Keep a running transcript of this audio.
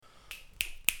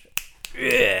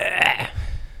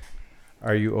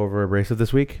Are you over abrasive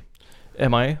this week?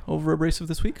 Am I over abrasive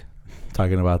this week?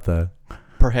 Talking about the...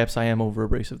 Perhaps I am over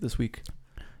abrasive this week.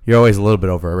 You're always a little bit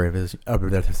over abrasive.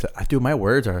 Dude, my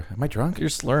words are... Am I drunk? You're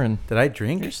slurring. Did I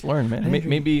drink? You're slurring, man.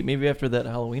 Maybe after that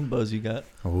Halloween buzz you got.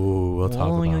 Ooh, we'll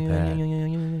talk about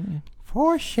that.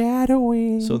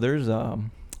 Foreshadowing. So there's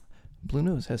Blue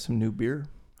Nose has some new beer.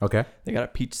 Okay. They got a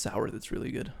peach sour that's really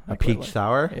good. A peach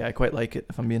sour? Yeah, I quite like it,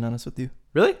 if I'm being honest with you.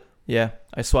 Really? Yeah.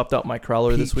 I swapped out my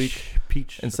crawler this week.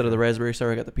 Peach. Instead of the raspberry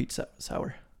sour, I got the peach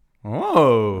sour.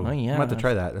 Oh. Oh, yeah. I'm about to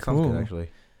try that. That sounds good, actually.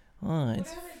 Oh,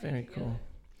 it's very cool.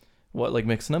 What, like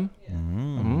mixing them? Yeah.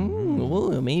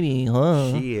 Ooh, maybe,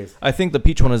 huh? She is. I think the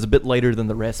peach one is a bit lighter than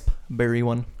the raspberry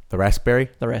one. The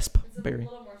raspberry? The raspberry. It's a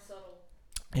little more subtle.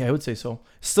 Yeah, I would say so.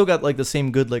 Still got like the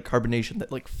same good like carbonation,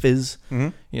 that like fizz,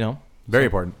 you know? Very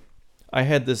important. I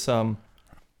had this, well,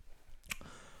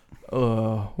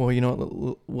 you know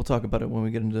what? We'll talk about it when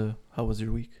we get into how was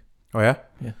your week. Oh, yeah?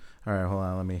 Yeah. All right, hold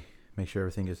on. Let me make sure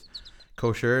everything is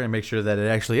kosher and make sure that it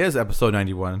actually is episode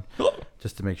 91.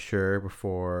 Just to make sure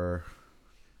before...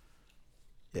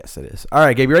 Yes, it is. All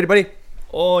right, Gabe, you ready, buddy?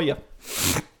 Oh, yeah.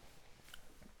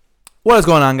 What is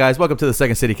going on, guys? Welcome to the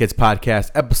Second City Kids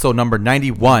Podcast, episode number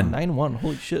 91. 9-1.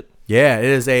 Holy shit. Yeah, it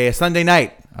is a Sunday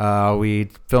night. We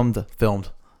filmed,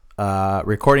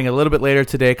 recording a little bit later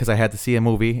today because I had to see a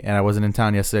movie and I wasn't in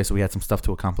town yesterday, so we had some stuff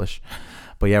to accomplish.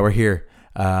 But yeah, we're here.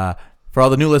 For all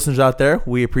the new listeners out there,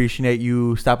 we appreciate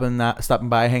you stopping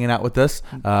by, hanging out with us.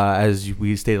 As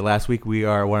we stated last week, we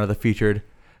are one of the featured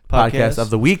podcasts of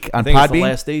the week on I think Podbean. it's the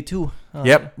last day too.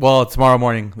 Yep. Well, tomorrow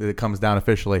morning it comes down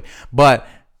officially. But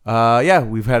yeah,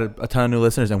 we've had a ton of new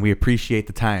listeners, and we appreciate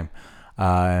the time.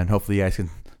 And hopefully, you guys can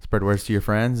spread words to your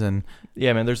friends. And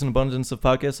yeah, man, there's an abundance of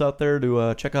podcasts out there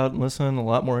to check out and listen. A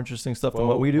lot more interesting stuff than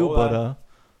what we do. But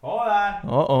hold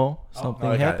on.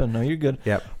 Something happened. No, you're good.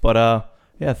 Yep. But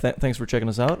yeah, thanks for checking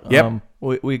us out. Yep.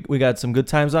 We got some good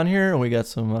times on here, and we got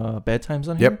some bad times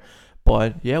on here. Yep.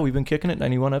 But yeah, we've been kicking it.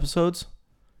 91 episodes.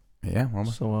 Yeah.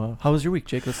 Almost. So how was your week,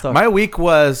 Jake? Let's talk. My week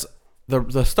was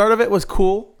the start of it was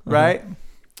cool, right?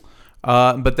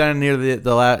 But then near the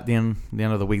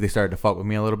end of the week, they started to fuck with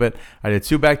me a little bit. I did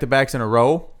 2 back-to-backs in a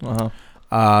row.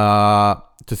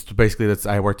 Just basically,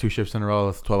 I work 2 shifts in a row.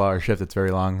 It's a 12-hour shift. It's very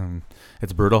long and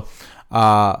it's brutal.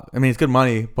 I mean, it's good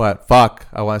money, but fuck,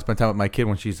 I want to spend time with my kid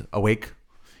when she's awake,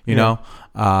 you know?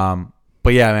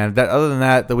 But yeah, man, other than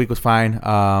that, the week was fine.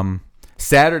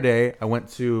 Saturday, I went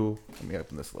to, let me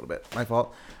open this a little bit, my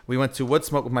fault. We went to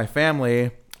Woodsmoke with my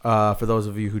family. For those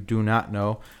of you who do not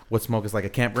know, Woodsmoke is like a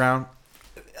campground.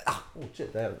 Oh,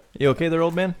 shit. You okay there,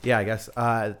 old man? Yeah, I guess.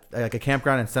 Like a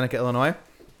campground in Seneca, Illinois.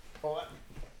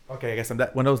 Okay, I guess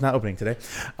that window's not opening today.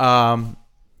 And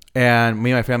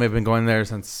me and my family have been going there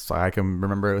since I can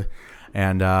remember.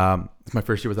 And it's my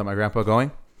first year without my grandpa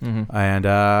going. Mm-hmm. And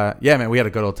yeah, man, we had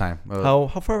a good old time. How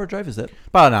far of a drive is that?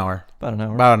 About an hour. About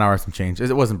an hour some change.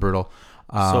 It wasn't brutal.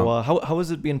 So how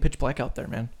is it being pitch black out there,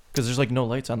 man? Because there's like no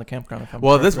lights on the campground.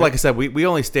 Like I said, we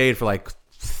only stayed for like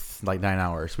 9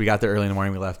 hours. We got there early in the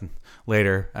morning. We left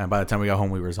later, and by the time we got home,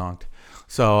 we were zonked.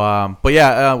 So, but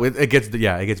yeah, it gets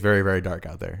very, very dark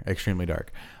out there. Extremely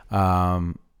dark. Yeah,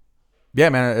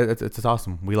 man, it's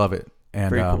awesome. We love it.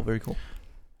 And very cool.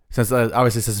 Since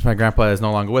my grandpa is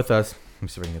no longer with us, let me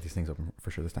see if I can get these things open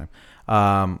for sure this time.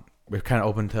 We're kind of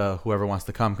open to whoever wants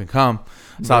to come can come.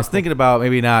 So I was thinking about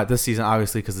maybe not this season,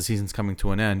 obviously, because the season's coming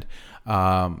to an end.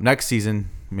 Next season,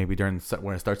 maybe when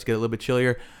it starts to get a little bit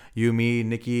chillier, you, me,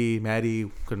 Nikki,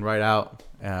 Maddie can ride out,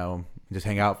 just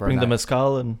hang out for bring the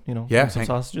mezcal and some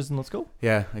sausages and let's go.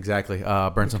 Yeah, exactly.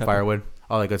 Burn some firewood,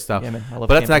 all that good stuff. Yeah, man, I love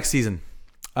but that's camping. next season.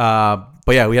 But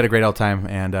yeah, we had a great old time,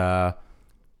 and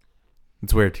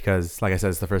it's weird because, like I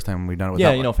said, it's the first time we've done it.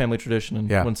 Yeah, family tradition, and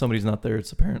when somebody's not there,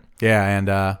 it's apparent. Yeah,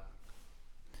 and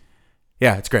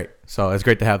yeah, it's great. So it's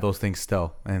great to have those things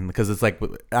still, and because it's like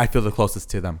I feel the closest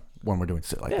to them when we're doing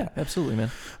shit like that. Yeah, absolutely,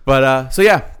 man. But so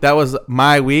yeah, that was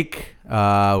my week.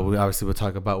 We'll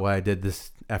talk about what I did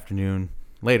this afternoon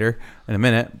later in a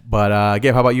minute. But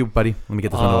Gabe, how about you, buddy? Let me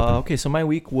get this one open. Okay, so my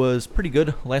week was pretty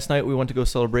good. Last night we went to go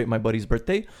celebrate my buddy's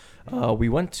birthday. We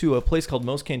went to a place called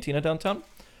Moe's Cantina downtown.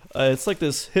 It's like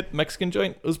this hip Mexican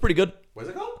joint. It was pretty good. What's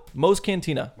it called? Moe's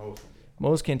Cantina.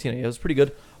 Moe's Cantina. Yeah, it was pretty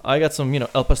good. I got some,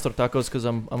 El Pastor tacos because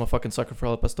I'm a fucking sucker for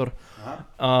El Pastor.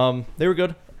 They were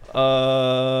good.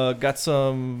 Got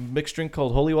some mixed drink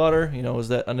called Holy Water. It was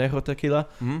that anejo tequila.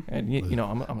 Mm-hmm. And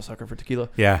I'm a sucker for tequila.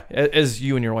 Yeah. As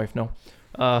you and your wife know.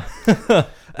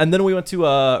 And then we went to.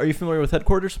 Are you familiar with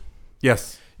Headquarters?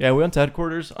 Yes. Yeah, we went to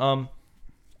Headquarters.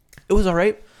 It was all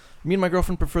right. Me and my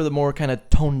girlfriend prefer the more kind of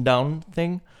toned down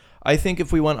thing. I think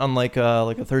if we went on like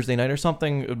a Thursday night or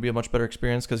something, it would be a much better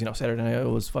experience because Saturday night it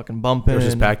was fucking bumping. It was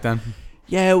just packed then.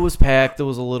 Yeah, it was packed. It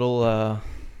was a little.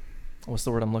 What's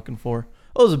the word I'm looking for?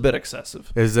 It was a bit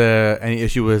excessive. Is there any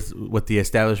issue with the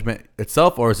establishment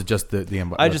itself, or is it just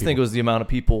the I just think it was the amount of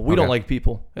people. We don't like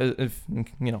people. If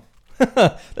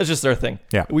that's just our thing.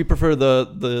 Yeah, we prefer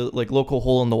the like local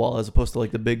hole in the wall as opposed to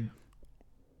like the big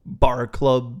bar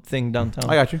club thing downtown.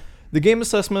 I got you. The game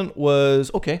assessment was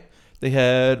okay. They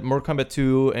had Mortal Kombat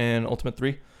 2 and Ultimate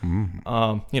 3,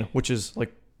 which is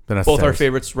like both our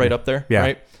favorites right up there,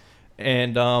 right?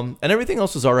 And everything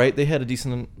else was all right. They had a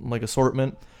decent like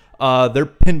assortment. Their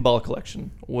pinball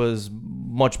collection was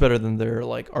much better than their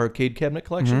like arcade cabinet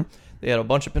collection. Mm-hmm. They had a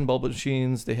bunch of pinball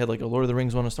machines. They had like a Lord of the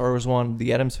Rings one, a Star Wars one,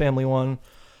 the Addams Family one.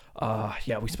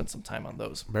 We spent some time on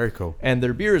those. Very cool. And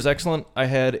their beer is excellent. I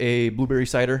had a blueberry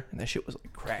cider, and that shit was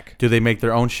like crack. Do they make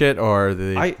their own shit, or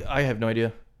do they? I have no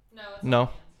idea. No.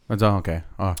 It's all okay.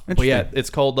 Oh, interesting. But yeah, it's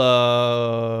called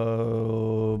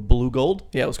Blue Gold.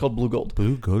 Yeah, it was called Blue Gold.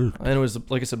 Blue Gold. And it was,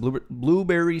 like I said,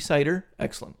 blueberry cider.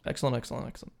 Excellent.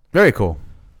 Very cool.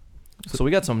 So we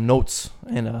got some notes,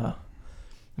 and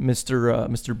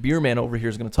Mr. Beerman over here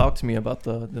is going to talk to me about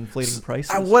the inflating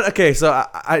prices. Okay, so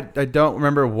I don't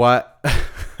remember what.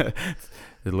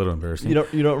 It's a little embarrassing.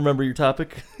 You don't remember your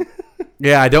topic?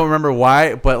 Yeah, I don't remember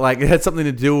why, but like it had something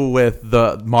to do with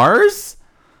the Mars.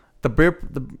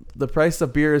 The price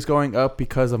of beer is going up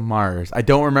because of Mars. I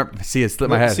don't remember. See, it slipped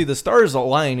my head. See, the stars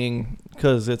aligning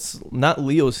because it's not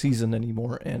Leo season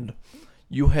anymore, and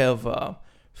you have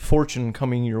fortune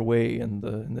coming your way in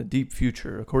the deep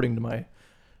future, according to my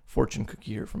fortune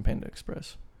cookie here from Panda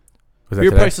Express.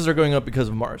 Beer prices are going up because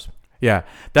of Mars. Yeah,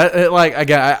 that like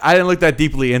again, I didn't look that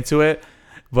deeply into it.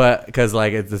 But because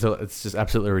like it's just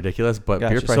absolutely ridiculous. But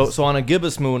gotcha. Beer prices. So on a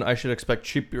gibbous moon, I should expect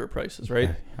cheap beer prices,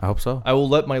 right? I hope so. I will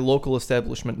let my local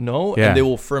establishment know, and they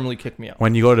will firmly kick me out.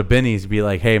 When you go to Binny's, be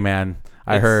like, "Hey man,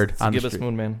 I heard it's on gibbous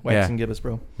moon, man. Wax and gibbous,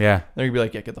 bro." Yeah. Then you'd be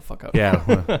like, "Yeah, get the fuck out." Yeah.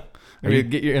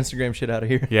 Get your Instagram shit out of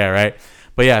here. Yeah, right.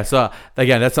 But yeah, so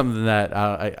again, that's something that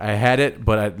I had it,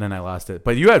 but then I lost it.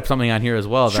 But you had something on here as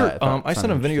well. Sure. That I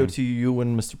sent a video to you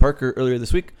and Mr. Parker earlier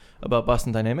this week about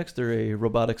Boston Dynamics. They're a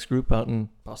robotics group out in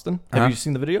Boston. Have you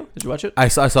seen the video? Did you watch it? I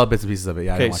saw bits and pieces of it.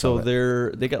 Yeah. Okay, so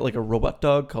they got like a robot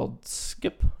dog called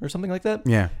Skip or something like that.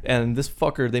 Yeah. And this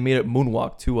fucker, they made it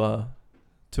moonwalk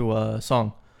to a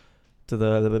song, to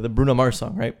the Bruno Mars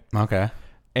song, right? Okay.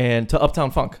 And to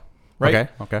Uptown Funk. Right?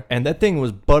 Okay. And that thing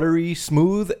was buttery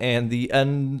smooth, and the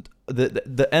end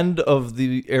of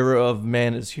the era of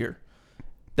man is here.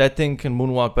 That thing can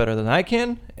moonwalk better than I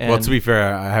can. And well, to be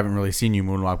fair, I haven't really seen you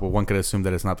moonwalk, but one could assume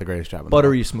that it's not the greatest job.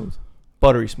 Buttery smooth.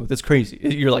 It's crazy.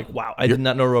 You're like, wow, I did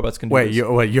not know robots can do this.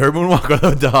 Wait, your moonwalk or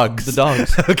the dogs? The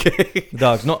dogs. Okay. The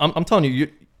dogs. No, I'm telling you,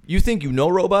 you think you know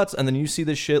robots, and then you see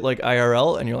this shit like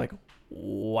IRL, and you're like,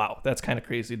 wow, that's kind of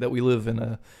crazy that we live in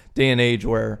a day and age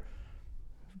where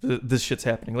this shit's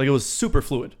happening. Like, it was super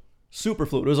fluid. It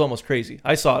was almost crazy.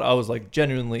 I saw it. I was like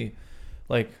genuinely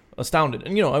like astounded.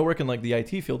 And I work in like the IT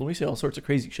field, and we see all sorts of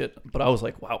crazy shit. But I was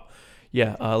like, wow,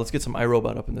 yeah. Let's get some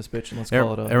iRobot up in this bitch, and let's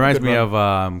call it. It reminds me of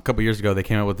a couple years ago they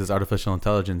came out with this artificial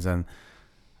intelligence, and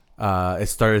it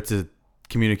started to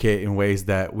communicate in ways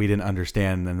that we didn't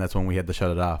understand, and that's when we had to shut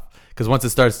it off. Because once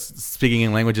it starts speaking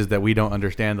in languages that we don't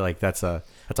understand, like that's a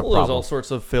problem. There's all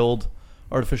sorts of failed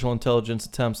artificial intelligence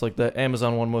attempts, like the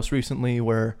Amazon one most recently,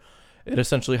 where it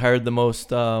essentially hired the most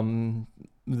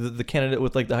the candidate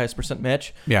with like the highest percent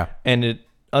match. Yeah. And it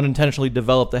unintentionally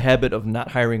developed a habit of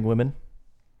not hiring women.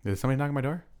 Is somebody knocking my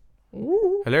door?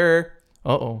 Ooh. Hello.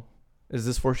 Uh-oh. Is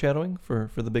this foreshadowing for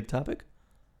the big topic?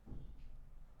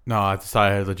 No, I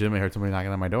thought I legitimately heard somebody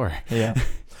knocking on my door. Yeah.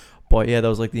 But yeah, that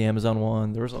was like the Amazon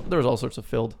one. There was all sorts of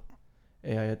failed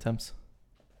AI attempts.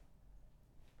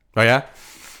 Oh yeah?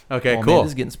 Okay, cool. Man,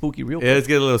 this is getting spooky real quick. It is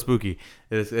getting a little spooky.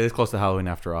 It is close to Halloween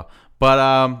after all.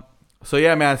 But so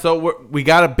yeah, man. So we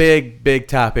got a big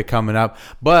topic coming up.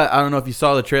 But I don't know if you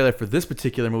saw the trailer for this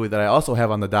particular movie that I also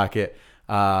have on the docket.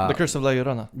 The Curse of La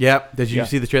Llorona. Yep. Did you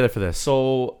see the trailer for this?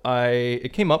 So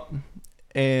it came up,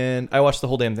 and I watched the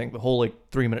whole damn thing, the whole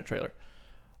like 3-minute trailer.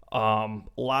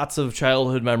 Lots of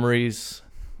childhood memories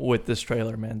with this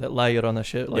trailer, man. That La Llorona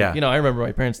shit. Like, I remember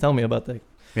my parents telling me about that.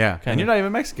 Yeah, and you're not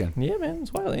even Mexican. Yeah, man,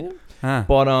 it's wild, ain't it? Huh.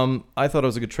 But I thought it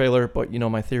was a good trailer. But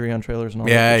my theory on trailers and all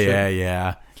that.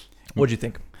 Yeah. What'd you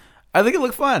think? I think it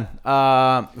looked fun.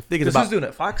 Who's doing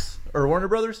it? Fox or Warner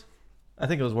Brothers? I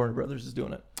think it was Warner Brothers is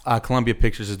doing it. Columbia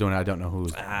Pictures is doing it. I don't know who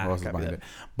else is behind it.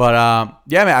 But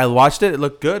yeah, man, I watched it. It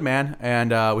looked good, man.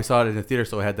 And we saw it in the theater,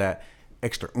 so it had that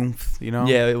extra oomph, you know?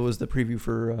 Yeah, it was the preview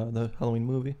for the Halloween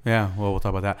movie. Yeah, well, we'll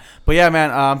talk about that. But yeah,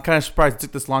 man, I'm kind of surprised it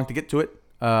took this long to get to it.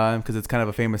 Because it's kind of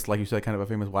a famous, like you said, kind of a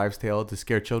famous wives' tale to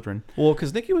scare children. Well,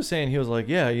 because Nicky was saying, he was like,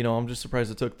 yeah, I'm just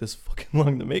surprised it took this fucking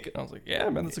long to make it. And I was like, yeah,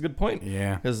 man, that's a good point.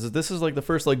 Yeah. Because this is like the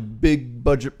first like big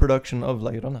budget production of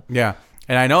La Llorona. Yeah.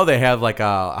 And I know they have like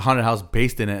a haunted house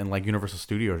based in it in like Universal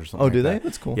Studios or something. Oh, do they? That.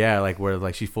 That's cool. Yeah, like where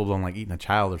like she's full blown like eating a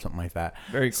child or something like that.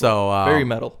 Very cool. So very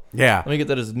metal. Yeah. Let me get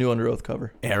that as a new Under Oath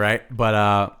cover. Yeah, right.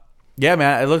 But yeah,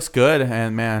 man, it looks good,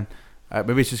 and man,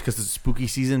 maybe it's just because it's spooky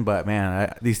season, but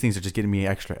man, these things are just getting me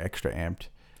extra amped.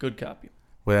 Good copy.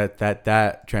 Well,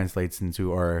 that translates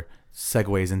into or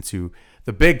segues into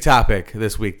the big topic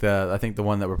this week. I think the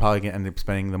one that we're probably going to end up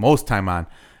spending the most time on.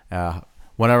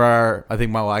 One of our, I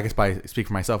think, I guess by speak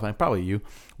for myself and probably you,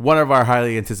 one of our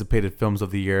highly anticipated films of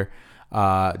the year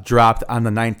dropped on the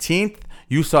 19th.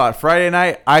 You saw it Friday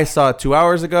night. I saw it 2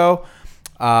 hours ago.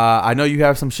 I know you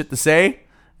have some shit to say.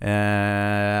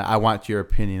 I want your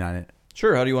opinion on it.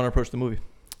 Sure. How do you want to approach the movie?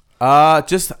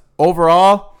 Just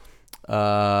overall,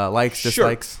 likes,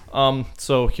 dislikes.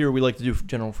 So here we like to do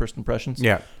general first impressions.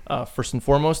 Yeah. First and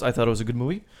foremost, I thought it was a good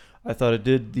movie. I thought it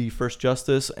did the first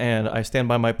justice, and I stand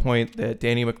by my point that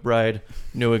Danny McBride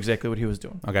knew exactly what he was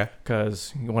doing. Okay.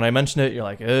 Because when I mentioned it, you're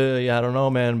like, yeah, I don't know,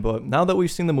 man. But now that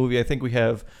we've seen the movie, I think we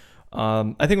have,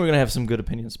 I think we're going to have some good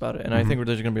opinions about it. And I think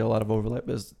there's going to be a lot of overlap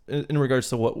in regards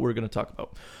to what we're going to talk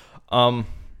about.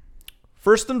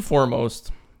 First and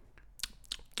foremost.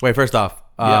 Wait, first off,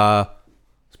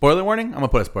 spoiler warning? I'm going to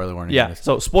put a spoiler warning. Yeah,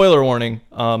 so spoiler warning.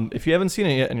 If you haven't seen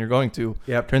it yet and you're going to,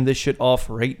 turn this shit off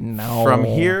right now. From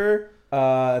here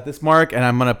at this mark, and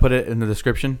I'm going to put it in the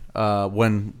description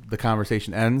when the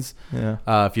conversation ends. Yeah.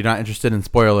 If you're not interested in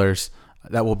spoilers,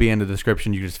 that will be in the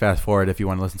description. You can just fast forward if you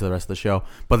want to listen to the rest of the show.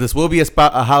 But this will be a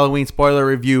Halloween spoiler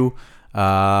review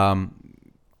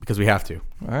because we have to.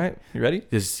 All right. You ready?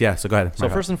 So go ahead. So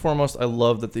first and foremost, I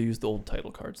love that they used the old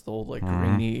title cards, the old like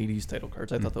grainy 80s title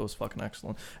cards. I thought that was fucking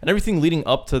excellent. And everything leading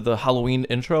up to the Halloween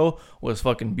intro was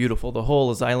fucking beautiful. The whole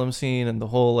asylum scene and the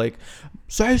whole like,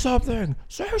 say something.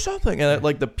 And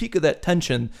like the peak of that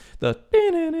tension, I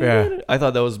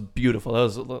thought that was beautiful. That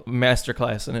was a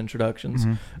masterclass in introductions.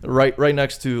 Right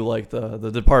next to like the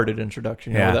Departed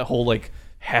introduction. You know, that whole like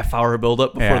half hour build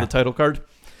up before the title card.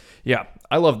 Yeah,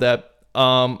 I love that.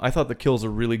 I thought the kills were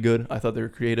really good. I thought they were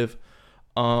creative.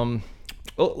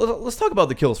 Let's talk about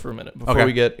the kills for a minute before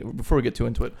we get too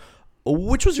into it.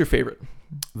 Which was your favorite?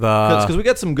 Because we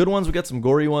got some good ones, we got some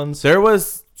gory ones. There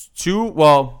was two.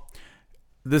 Well,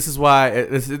 this is why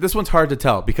this one's hard to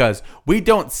tell because we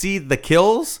don't see the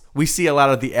kills. We see a lot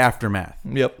of the aftermath.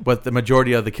 Yep. But the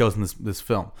majority of the kills in this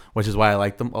film, which is why I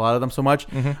like them, a lot of them so much.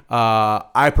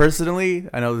 I personally,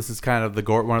 I know this is kind of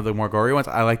one of the more gory ones.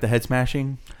 I like the head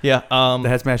smashing. Yeah. The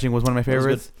head smashing was one of my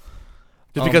favorites.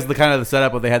 Just because the kind of the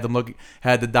setup of they had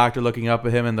the doctor looking up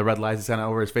at him and the red lights kind of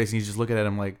over his face and he's just looking at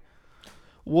him like.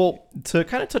 Well, to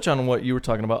kind of touch on what you were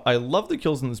talking about, I love the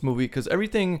kills in this movie because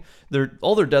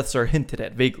all their deaths are hinted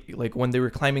at vaguely. Like when they were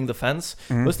climbing the fence,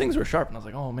 those things were sharp, and I was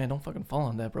like, "Oh man, don't fucking fall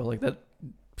on that, bro! Like that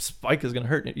spike is gonna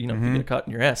hurt. You know, if you get caught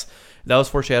in your ass." That was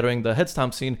foreshadowing. The head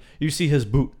stomp scene, you see his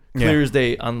boot clear as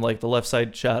day on like the left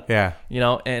side shot. Yeah, you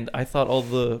know, and I thought all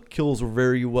the kills were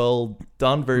very well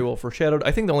done, very well foreshadowed.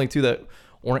 I think the only two that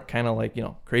weren't kind of like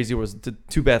crazy was the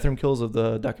two bathroom kills of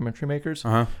the documentary makers,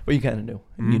 but you kind of knew,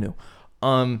 you knew.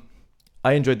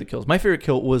 I enjoyed the kills. My favorite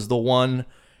kill was the one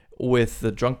with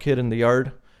the drunk kid in the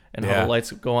yard and how the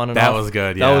lights go on and off. That was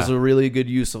good. Yeah. That was a really good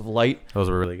use of light.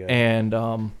 Those were really good. And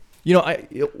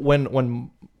when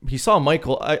he saw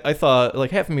Michael, I thought like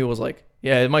half of me was like,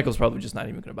 yeah, Michael's probably just not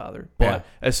even gonna bother. But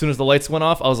as soon as the lights went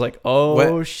off, I was like,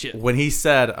 shit. When he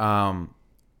said,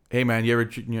 "Hey man, you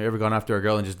ever gone after a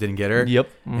girl and just didn't get her?" Yep.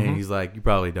 And he's like, "You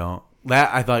probably don't."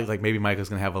 That I thought like maybe Michael's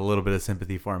gonna have a little bit of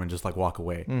sympathy for him and just like walk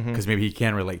away because maybe he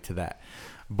can relate to that.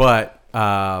 But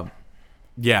that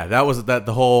was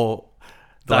the whole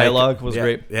dialogue was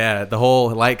great. Yeah, the whole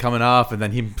light coming off and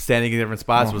then him standing in different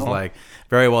spots was like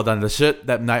very well done. The shit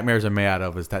that nightmares are made out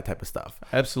of is that type of stuff.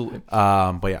 Absolutely.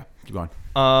 But yeah, keep going.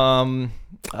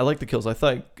 I like the kills. I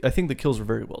think the kills were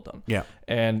very well done. Yeah.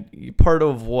 And part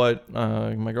of what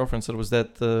my girlfriend said was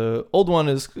that the old one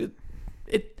is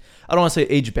I don't want to say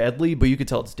aged badly, but you could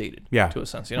tell it's dated to a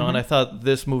sense, And I thought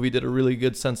this movie did a really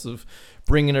good sense of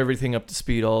bringing everything up to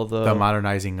speed, all the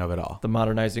modernizing of it all. The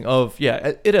modernizing of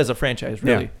it as a franchise,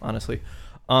 really, honestly.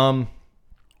 I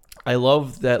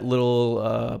love that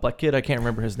little black kid. I can't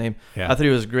remember his name. Yeah. I thought he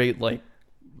was great, like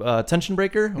tension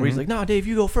breaker, where he's like, "No, Dave,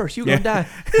 you go first. You gonna die."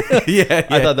 yeah.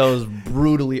 I thought that was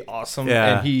brutally awesome.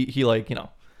 Yeah. And he like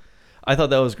I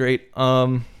thought that was great.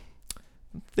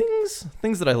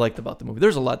 things that I liked about the movie.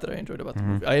 There's a lot that I enjoyed about the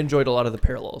movie. I enjoyed a lot of the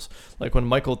parallels. Like when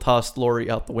Michael tossed Laurie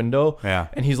out the window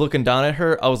and he's looking down at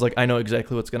her, I was like, I know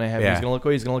exactly what's going to happen. He's going to look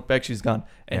away, he's going to look back, she's gone.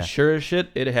 And sure as shit,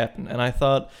 it happened. And I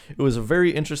thought it was a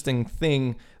very interesting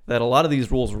thing that a lot of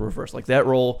these roles were reversed. Like that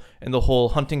role and the whole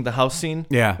hunting the house scene.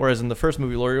 Yeah. Whereas in the first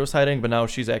movie, Laurie was hiding, but now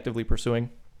she's actively pursuing.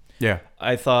 Yeah.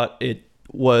 I thought it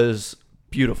was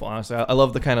beautiful, honestly. I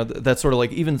love the kind of that sort of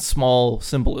like even small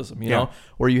symbolism, you know,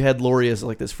 where you had Laurie as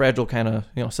like this fragile kind of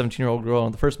 17-year-old girl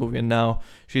in the first movie, and now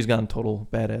she's gone total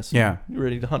badass,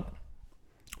 ready to hunt.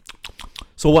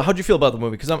 So how'd you feel about the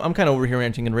movie? Because I'm kind of over here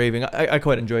ranting and raving. I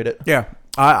quite enjoyed it. Yeah,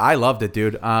 I loved it,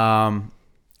 dude.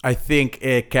 I think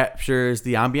it captures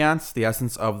the ambiance, the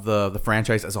essence of the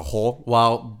franchise as a whole,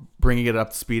 while bringing it up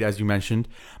to speed, as you mentioned,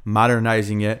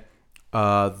 modernizing it.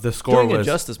 The score doing was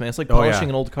it justice, man. It's like polishing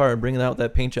an old car and bringing out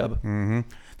that paint job.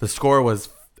 The score was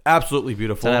absolutely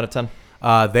beautiful. 10 out of 10.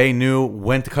 They knew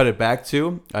when to cut it back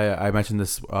to. I mentioned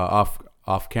this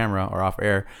off camera or off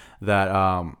air that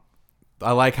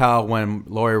I like how when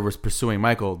Laurie was pursuing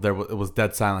Michael, it was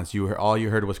dead silence. All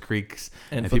you heard was creaks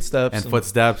and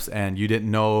footsteps and you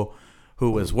didn't know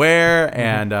who was where.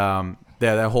 And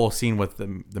that whole scene with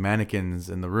the mannequins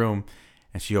in the room,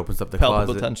 and she opens up the palpable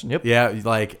closet. Tension. Yep. Yeah,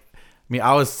 like. I mean,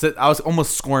 I was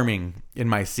almost squirming in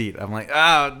my seat. I'm like,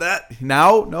 that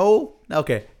now, no,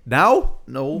 okay, now,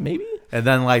 no, maybe. And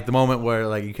then like the moment where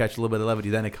like you catch a little bit of levity,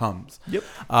 then it comes. Yep.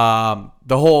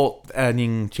 The whole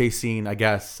ending chase scene, I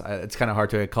guess it's kind of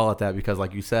hard to call it that because,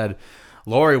 like you said,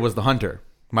 Laurie was the hunter,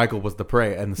 Michael was the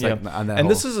prey, and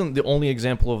this isn't the only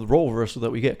example of the role reversal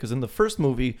that we get, because in the first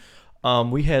movie,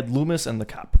 we had Loomis and the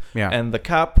cop. Yeah. And the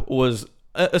cop was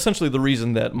essentially the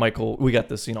reason that we got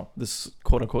this, this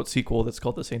quote unquote sequel that's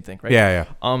called the same thing, right? Yeah.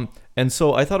 And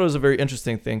so I thought it was a very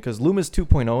interesting thing because Loomis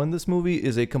 2.0 in this movie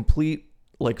is a complete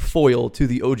like foil to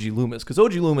the OG Loomis, because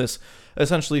OG Loomis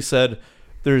essentially said,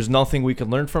 there's nothing we can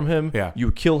learn from him. Yeah.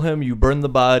 You kill him, you burn the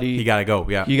body. He gotta go.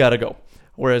 Yeah. He gotta go.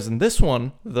 Whereas in this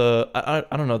one, I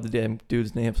don't know the damn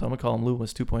dude's name, so I'm gonna call him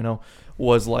Loomis 2.0,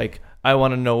 was like, I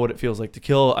want to know what it feels like to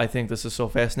kill. I think this is so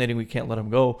fascinating. We can't let him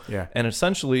go. Yeah. And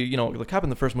essentially, the cop in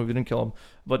the first movie didn't kill him,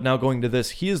 but now going to this,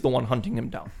 he is the one hunting him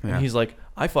down. Yeah. And he's like,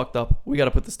 I fucked up. We got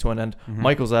to put this to an end.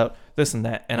 Michael's out, this and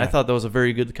that. And I thought that was a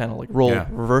very good kind of like role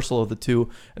reversal of the two.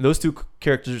 And those two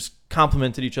characters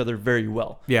complemented each other very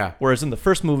well. Yeah. Whereas in the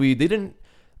first movie,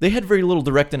 they had very little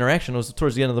direct interaction. It was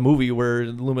towards the end of the movie where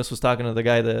Loomis was talking to the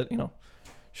guy that,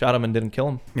 shot him and didn't kill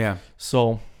him. Yeah.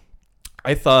 So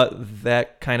I thought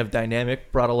that kind of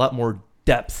dynamic brought a lot more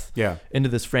depth into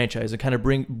this franchise and kind of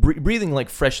breathing like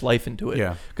fresh life into it.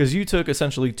 Yeah. Because you took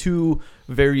essentially two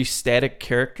very static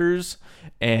characters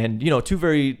and, two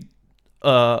very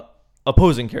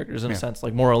opposing characters in a sense,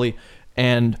 like morally.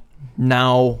 And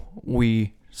now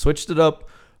we switched it up.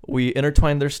 We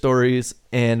intertwined their stories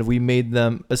and we made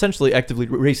them essentially actively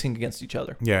racing against each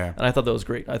other. Yeah. And I thought that was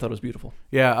great. I thought it was beautiful.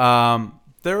 Yeah.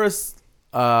 There was...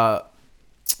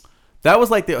 that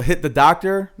was like the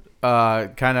doctor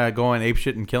kind of going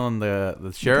apeshit and killing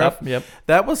the sheriff. Yep.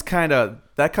 That was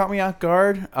that caught me off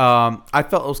guard. I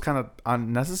felt it was kind of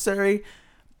unnecessary.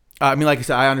 I mean, like I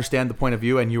said, I understand the point of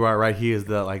view, and you are right. He is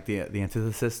the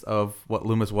antithesis of what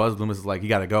Loomis was. Loomis is like, you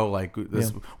got to go. Like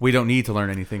this, we don't need to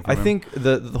learn anything from him. I think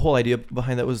the whole idea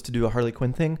behind that was to do a Harley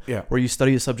Quinn thing, where you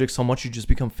study a subject so much you just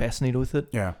become fascinated with it.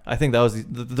 Yeah, I think that was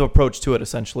the approach to it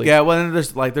essentially. Yeah, well,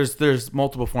 there's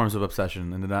multiple forms of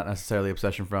obsession, and not necessarily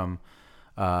obsession from,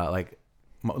 like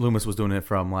Loomis was doing it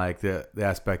from like the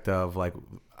aspect of like,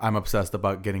 I'm obsessed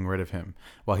about getting rid of him,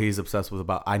 while he's obsessed with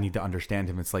about I need to understand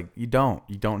him. It's like you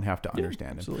don't have to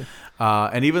understand him.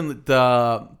 And even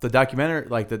the documentary,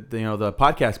 like the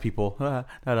podcast people, not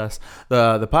us,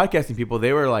 the podcasting people,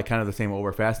 they were like kind of the same.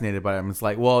 We're fascinated by him. It's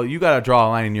like, well, you got to draw a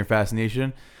line in your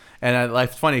fascination. And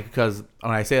it's funny because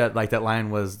when I say that, like that line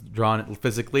was drawn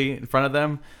physically in front of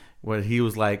them, where he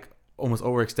was like almost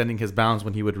overextending his bounds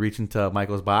when he would reach into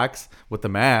Michael's box with the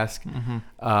mask.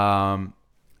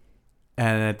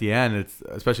 And at the end, it's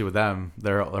especially with them,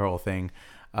 their whole thing.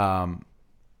 I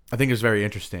think it's very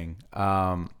interesting.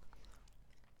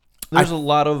 There's a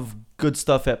lot of good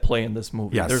stuff at play in this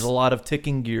movie. Yes. There's a lot of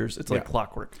ticking gears. It's like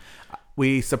clockwork.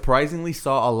 We surprisingly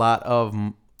saw a lot of.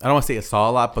 I don't want to say it saw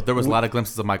a lot, but there was a lot of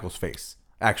glimpses of Michael's face,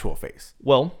 actual face.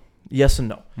 Well, yes and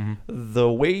no.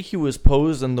 The way he was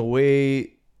posed and the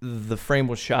way the frame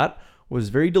was shot was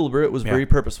very deliberate. Was very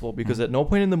purposeful because at no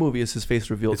point in the movie is his face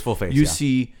revealed. His full face. You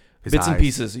see his bits eyes. and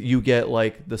pieces. You get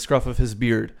like the scruff of his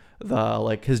beard,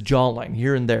 like his jawline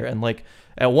here and there, and like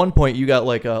at one point you got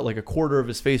like a quarter of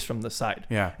his face from the side.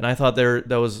 Yeah. And I thought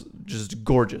that was just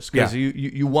gorgeous because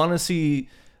you want to see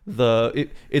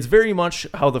it's very much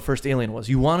how the first Alien was.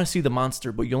 You want to see the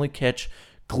monster, but you only catch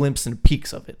glimpses and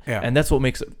peeks of it, and that's what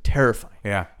makes it terrifying.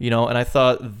 Yeah, and I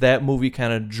thought that movie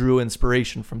kind of drew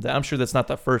inspiration from that. I'm sure that's not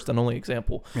the first and only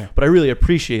example, but I really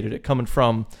appreciated it coming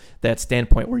from that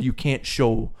standpoint where you can't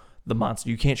show the monster,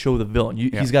 you can't show the villain.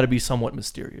 He's got to be somewhat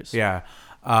mysterious. Yeah,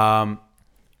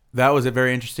 that was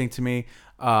very interesting to me.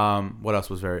 What else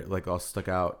was all stuck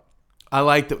out? I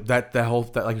liked that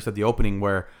whole like you said, the opening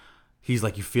where he's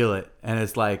like, you feel it, and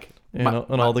it's like. And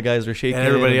all the guys are shaking, and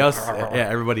everybody else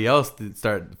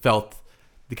felt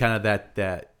the kind of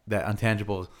that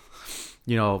intangible,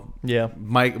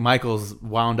 Michael's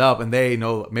wound up, and they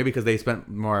know, maybe because they spent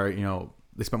more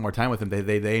time with him,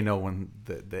 they know when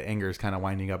the anger is kind of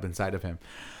winding up inside of him.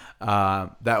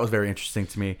 That was very interesting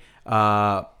to me.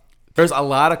 There's a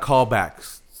lot of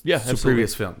callbacks to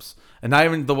previous films, and not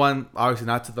even the one, obviously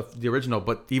not to the original,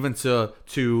 but even to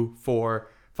 2, 4,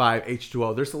 5,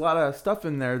 H2O. There's a lot of stuff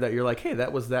in there that you're like, hey,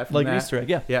 that was that from like that. An Easter egg,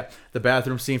 yeah. Yeah. The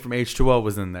bathroom scene from H2O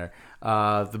was in there.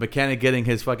 The mechanic getting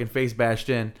his fucking face bashed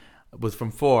in was from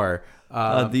 4.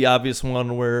 The obvious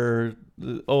one where,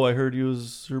 I heard you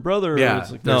was your brother. Yeah.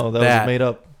 It's like, no, that was made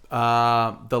up.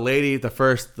 The lady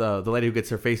who gets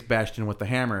her face bashed in with the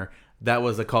hammer, that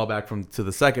was a callback to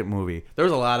the second movie. There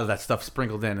was a lot of that stuff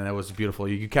sprinkled in, and it was beautiful.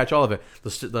 You could catch all of it.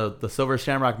 The silver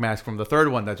shamrock mask from the third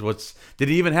one. Did it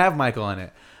even have Michael on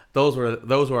it? Those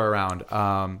were around.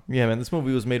 Yeah, man. This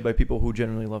movie was made by people who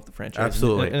genuinely love the franchise.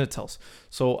 Absolutely, and it tells.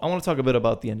 So I want to talk a bit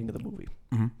about the ending of the movie.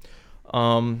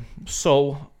 Mm-hmm.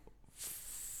 So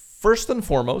first and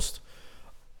foremost,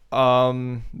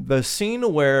 the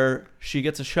scene where she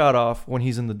gets a shot off when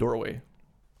he's in the doorway.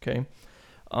 Okay.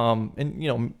 And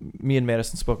me and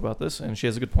Madison spoke about this, and she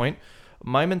has a good point.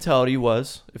 My mentality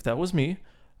was, if that was me,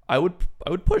 I would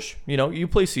push. You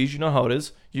play Siege, you know how it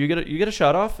is. You get a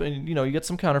shot off, and you get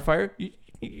some counterfire.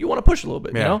 You want to push a little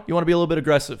bit. Yeah. You want to be a little bit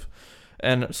aggressive.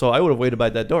 And so I would have waited by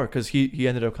that door because he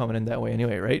ended up coming in that way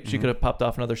anyway, right? She could have popped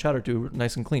off another shot or two,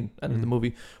 nice and clean, ended the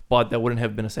movie. But that wouldn't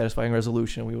have been a satisfying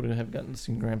resolution. We wouldn't have gotten the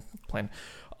scene grand plan.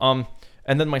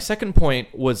 And then my second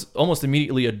point was almost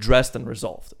immediately addressed and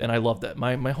resolved. And I love that.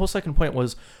 My whole second point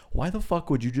was, why the fuck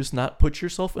would you just not put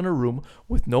yourself in a room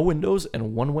with no windows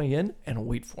and one way in and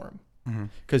wait for him?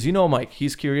 Because Mike,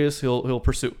 he's curious, he'll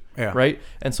pursue, right?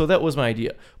 And so that was my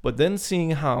idea. But then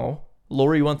seeing how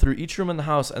Laurie went through each room in the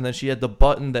house, and then she had the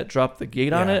button that dropped the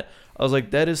gate on it, I was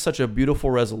like, that is such a beautiful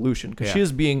resolution, because she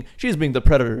is being the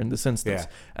predator in this instance.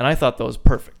 And I thought that was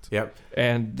perfect. Yep.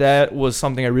 And that was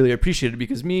something I really appreciated,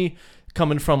 because me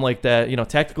coming from like that,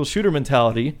 tactical shooter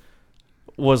mentality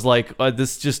was like,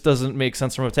 this just doesn't make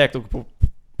sense from a tactical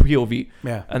POV.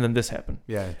 Yeah. And then this happened.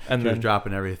 Yeah. And she was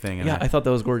dropping everything. And I thought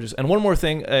that was gorgeous. And one more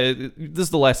thing, this is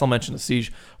the last I'll mention the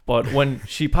Siege, but when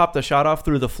she popped the shot off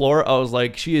through the floor, I was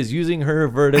like, she is using her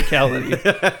verticality.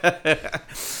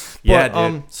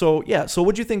 So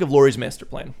what'd you think of Laurie's master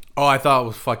plan? Oh, I thought it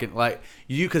was fucking like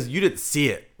because you didn't see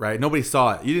it, right? Nobody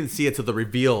saw it. You didn't see it till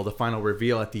the final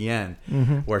reveal at the end,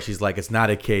 where she's like, "It's not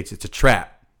a cage, it's a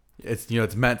trap." It's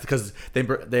it's meant because they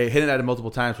hit it at it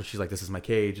multiple times where she's like, "This is my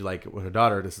cage," like with her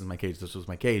daughter, "This is my cage, this was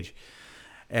my cage."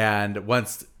 And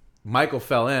once Michael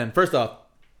fell in, first off,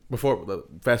 before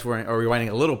fast forwarding or rewinding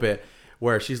a little bit,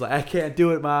 where she's like, "I can't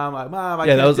do it, Mom. I can't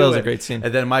do it." That was a great scene.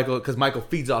 And then because Michael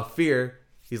feeds off fear.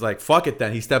 He's like, fuck it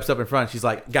then. He steps up in front. She's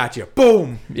like, got you.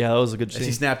 Boom. Yeah, that was a good scene. And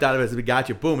she snapped out of it. So we got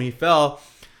you. Boom. He fell.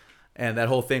 And that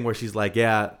whole thing where she's like,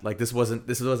 yeah, like this wasn't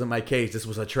my cage. This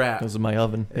was a trap. This was my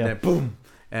oven. And then boom.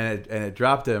 And it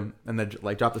dropped him. And then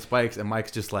like dropped the spikes. And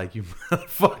Mike's just like, you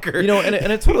motherfucker.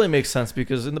 And it totally makes sense,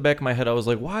 because in the back of my head, I was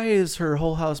like, why is her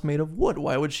whole house made of wood?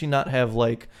 Why would she not have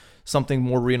like something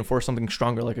more reinforced, something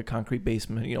stronger, like a concrete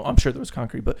basement? I'm sure there was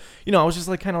concrete, but I was just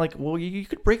like kind of like, well, you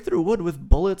could break through wood with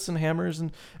bullets and hammers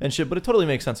and shit, but it totally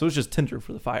makes sense. It was just tinder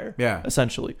for the fire,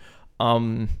 essentially.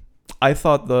 I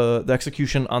thought the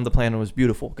execution on the plan was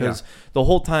beautiful, because the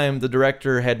whole time the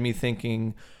director had me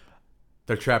thinking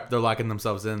they're trapped, they're locking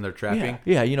themselves in, they're trapping.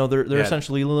 They're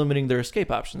essentially limiting their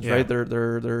escape options, right?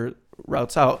 Their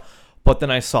routes out. But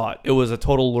then I saw it. It was a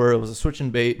total lure. It was a switch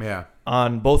and bait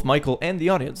on both Michael and the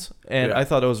audience. And I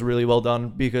thought it was really well done,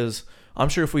 because I'm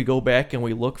sure if we go back and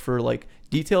we look for like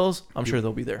details, I'm sure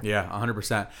they'll be there. Yeah,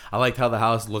 100%. I liked how the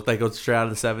house looked like it was straight out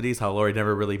of the 70s, how Laurie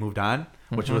never really moved on,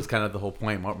 which was kind of the whole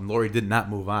point. Laurie did not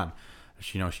move on.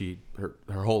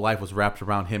 Her whole life was wrapped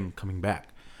around him coming back.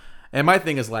 And my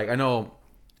thing is like, I know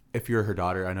if you're her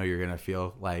daughter, I know you're going to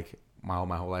feel like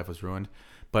my whole life was ruined.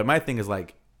 But my thing is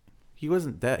like, he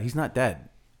wasn't dead. He's not dead,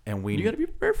 and you got to be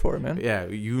prepared for it, man. Yeah,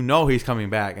 he's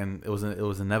coming back, and it was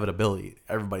inevitability.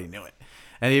 Everybody knew it,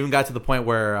 and it even got to the point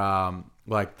where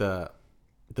like the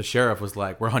the sheriff was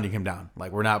like, we're hunting him down.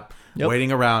 Like, we're not Yep.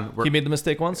 waiting around. He made the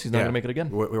mistake once. He's not Yeah. going to make it again.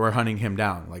 We're hunting him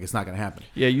down. Like, it's not going to happen.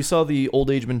 Yeah, you saw the old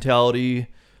age mentality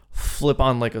flip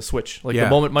on like a switch. Like Yeah. the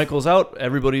moment Michael's out,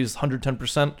 everybody's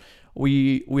 110%.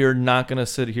 We are not going to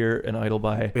sit here and idle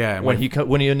by Yeah, when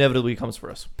he inevitably comes for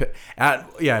us.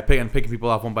 Picking people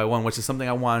off one by one, which is something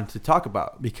I wanted to talk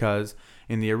about because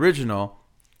in the original,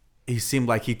 he seemed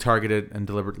like he targeted and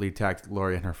deliberately attacked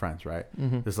Lori and her friends, right?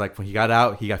 Mm-hmm. It's like when he got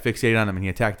out, he got fixated on them and he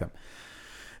attacked them.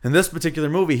 In this particular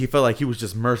movie, he felt like he was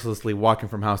just mercilessly walking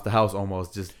from house to house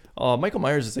almost. Just Michael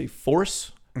Myers is a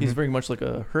force. He's very much like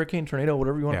a hurricane, tornado,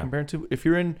 whatever you want to Yeah. compare him to. If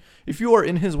you are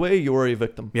in his way, you are a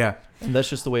victim. Yeah. And that's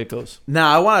just the way it goes.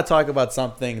 Now, I want to talk about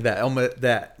something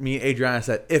that me and Adriana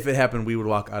said, if it happened, we would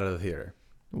walk out of the theater.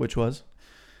 Which was?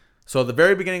 So, at the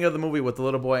very beginning of the movie with the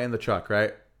little boy in the truck,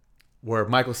 right? Where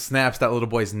Michael snaps that little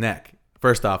boy's neck.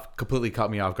 First off, completely caught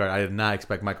me off guard. I did not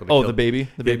expect Michael to kill The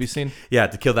baby scene? Yeah,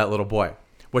 to kill that little boy.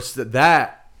 Which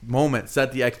that moment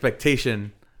set the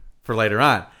expectation for later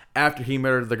on. After he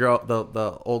murdered the girl,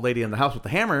 the old lady in the house with the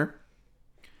hammer,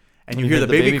 and you hear the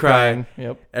baby cry. crying.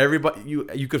 Yep. Everybody,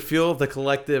 you could feel the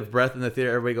collective breath in the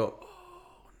theater. Everybody go, "Oh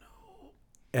no!"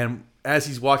 And as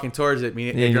he's walking towards it,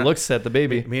 He looks at the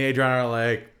baby. Me and Adriana are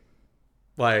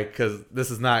like, because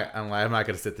this is not. I'm not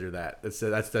going to sit through that.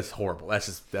 That's horrible.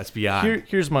 That's beyond.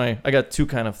 Here's I got two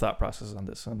kind of thought processes on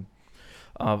this.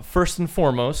 First and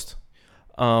foremost,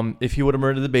 if he would have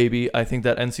murdered the baby, I think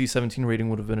that NC-17 rating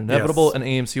would have been inevitable, Yes. and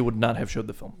AMC would not have showed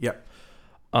the film. Yep.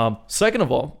 Second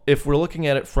of all, if we're looking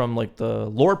at it from like the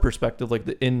lore perspective, like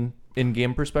the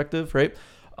in-game perspective, right?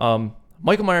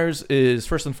 Michael Myers is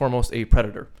first and foremost a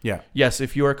predator. Yeah. Yes,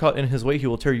 if you are caught in his way, he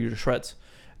will tear you to shreds.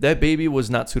 That baby was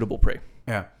not suitable prey.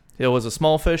 Yeah. It was a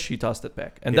small fish. He tossed it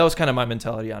back. And Yeah. that was kind of my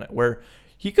mentality on it, where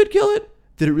he could kill it.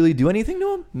 Did it really do anything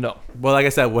to him? No. Well, like I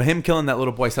said, with him killing that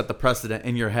little boy set the precedent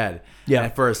in your head. Yeah.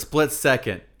 And for a split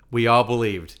second, we all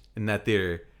believed in that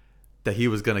theater that he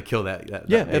was going to kill that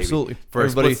Yeah, baby absolutely. for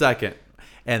Everybody- a split second.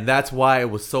 And that's why it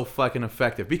was so fucking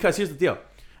effective. Because here's the deal.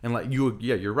 And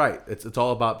you're right. It's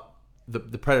all about the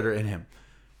predator in him.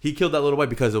 He killed that little boy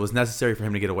because it was necessary for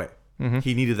him to get away. Mm-hmm.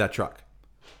 He needed that truck.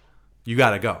 You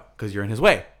got to go because you're in his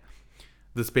way.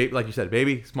 This baby, like you said,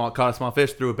 caught a small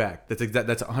fish, threw it back. That's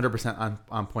 100%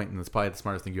 on point, and it's probably the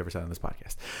smartest thing you ever said on this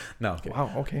podcast. No, okay.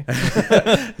 Wow,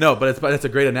 okay. No, but it's a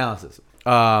great analysis.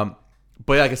 But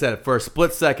like I said, for a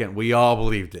split second, we all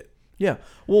believed it. Yeah.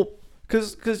 Well,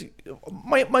 because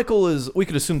Michael we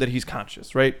could assume that he's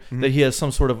conscious, right? Mm-hmm. That he has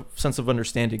some sort of sense of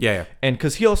understanding. Yeah. And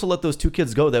because he also let those two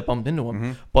kids go that bumped into him,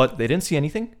 Mm-hmm. but they didn't see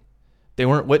anything. They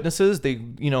weren't witnesses.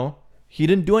 He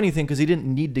didn't do anything because he didn't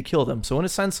need to kill them. So in a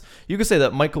sense, you could say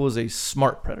that Michael is a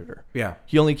smart predator. Yeah.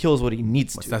 He only kills what he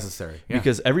needs What's to. necessary. Yeah.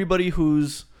 Because everybody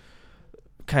who's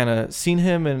kind of seen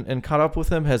him and caught up with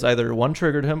him has either one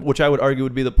triggered him, which I would argue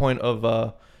would be the point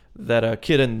of that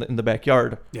kid in the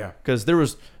backyard. Yeah. Because there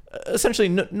was essentially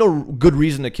no good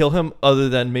reason to kill him other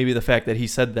than maybe the fact that he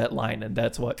said that line, and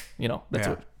that's what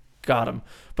what got him.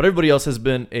 But everybody else has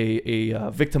been a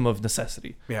victim of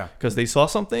necessity. Yeah. Because they saw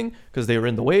something, because they were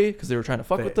in the way, because they were trying to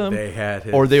fuck with them, They had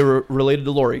his, or they were related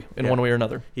to Lori in Yeah. one way or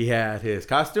another. He had his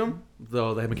costume,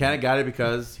 though the mechanic got it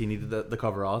because he needed the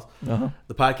coveralls. Uh-huh.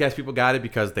 The podcast people got it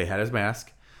because they had his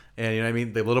mask, and you know what I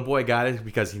mean. The little boy got it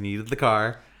because he needed the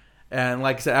car, and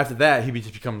like I said, after that, he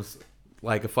just becomes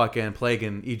like a fucking plague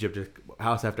in Egypt, just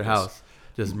house after house,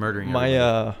 just murdering.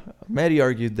 everybody. Maddie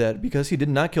argued that because he did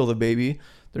not kill the baby,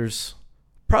 there's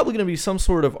probably going to be some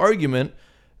sort of argument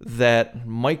that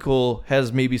Michael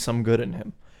has maybe some good in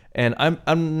him, and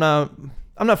I'm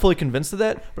not fully convinced of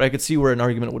that, but I could see where an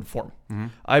argument would form. Mm-hmm.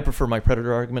 I prefer my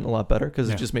Predator argument a lot better because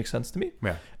Yeah. it just makes sense to me.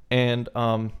 Yeah. And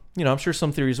I'm sure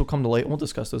some theories will come to light, and we'll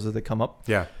discuss those as they come up.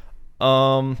 Yeah.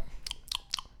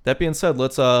 That being said,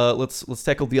 let's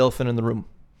tackle the elephant in the room.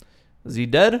 Is he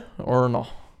dead or no?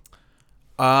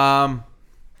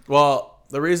 Well,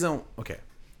 the reason. Okay.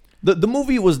 The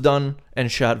movie was done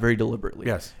and shot very deliberately.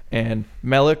 Yes. And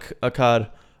Malik Akkad,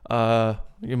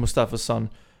 Mustafa's son,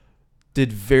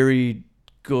 did very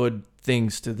good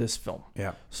things to this film.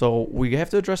 Yeah. So we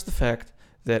have to address the fact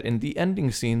that in the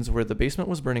ending scenes where the basement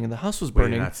was burning and the house was We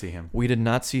burning, did not see him. we did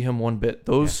not see him one bit.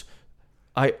 Those,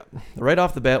 right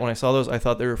off the bat when I saw those, I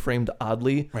thought they were framed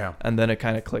oddly. Yeah. And then it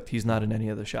kind of clicked. He's not in any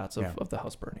of the shots Yeah. of the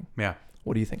house burning. Yeah.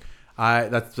 What do you think?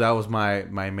 That was my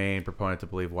main proponent to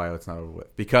believe why it's not over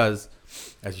with, because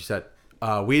as you said,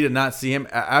 we did not see him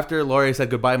after Laurie said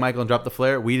goodbye, Michael, and dropped the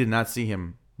flare. We did not see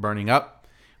him burning up.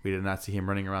 We did not see him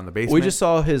running around the basement. We just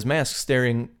saw his mask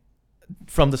staring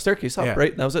from the staircase up, Yeah.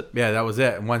 right? That was it. Yeah, that was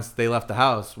it. And once they left the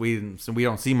house, we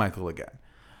don't see Michael again.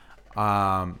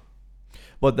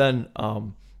 But then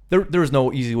there was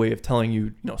no easy way of telling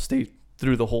you, stay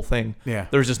through the whole thing. Yeah.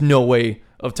 There's just no way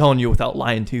of telling you without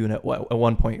lying to you at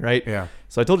one point, right? Yeah.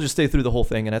 So I told you to stay through the whole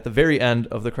thing, and at the very end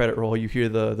of the credit roll, you hear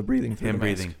the breathing through Him the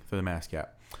mask. breathing through the mask. Yeah.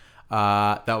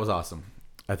 That was awesome.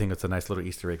 I think it's a nice little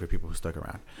Easter egg for people who stuck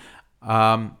around.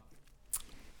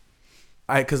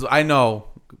 Because I know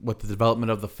with the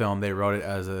development of the film, they wrote it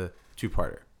as a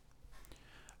 2-parter.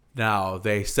 Now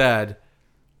they said,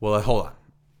 well, hold on.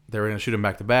 They were going to shoot them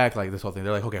back to back, like this whole thing.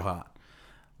 They're like, okay, hold on.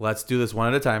 Let's do this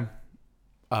one at a time.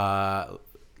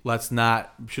 Let's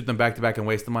not shoot them back to back and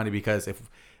waste the money, because if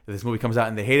this movie comes out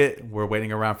and they hate it, we're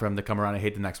waiting around for them to come around and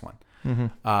hate the next one.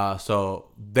 Mm-hmm. So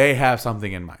they have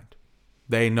something in mind.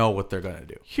 They know what they're going to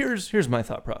do. Here's my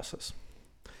thought process.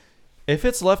 If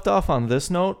it's left off on this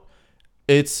note,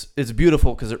 it's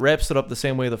beautiful because it wraps it up the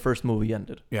same way the first movie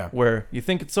ended. Yeah. Where you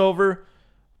think it's over,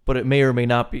 but it may or may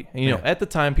not be. And, at the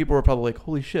time, people were probably like,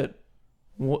 "Holy shit!"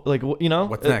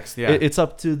 What's next? Yeah. It's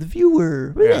up to the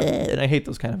viewer. Yeah. And I hate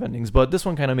those kind of endings, but this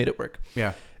one kind of made it work.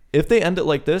 Yeah. If they end it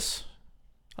like this,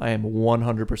 I am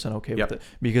 100% okay with it,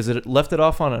 because it left it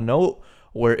off on a note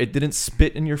where it didn't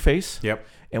spit in your face. Yep.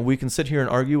 And we can sit here and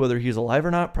argue whether he's alive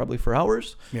or not, probably for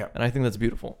hours. Yeah. And I think that's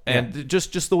beautiful. And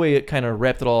just the way it kind of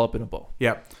wrapped it all up in a bow.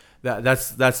 Yeah.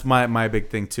 That's my big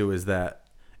thing too, is that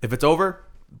if it's over,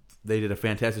 they did a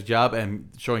fantastic job and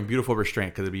showing beautiful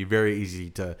restraint, because it'd be very easy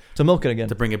to milk it again,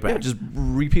 to bring it back. Yeah, just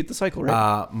repeat the cycle,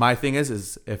 right? My thing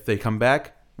is if they come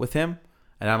back with him,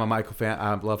 and I'm a Michael fan,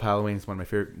 I love Halloween. It's one of my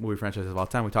favorite movie franchises of all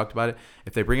time. We talked about it.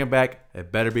 If they bring him back,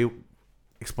 it better be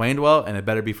explained well, and it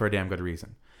better be for a damn good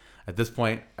reason. At this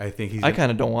point, I think he's. I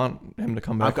kind of don't want him to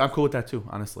come back. I'm cool with that too,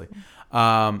 honestly.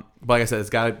 But like I said,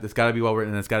 it's got to be well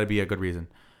written, and it's got to be a good reason.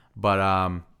 But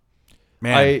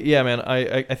man,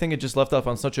 I think it just left off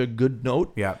on such a good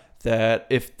note. Yeah. That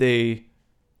if they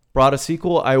brought a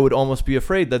sequel, I would almost be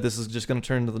afraid that this is just going to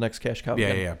turn into the next cash cow.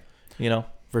 Yeah.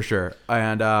 For sure.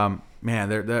 And man,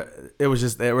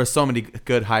 there were so many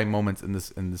good high moments in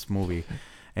this movie,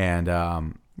 and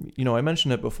I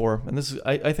mentioned it before, and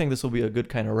I think this will be a good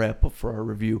kind of wrap up for our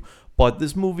review. But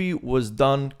this movie was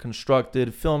done,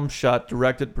 constructed, filmed, shot,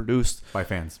 directed, produced by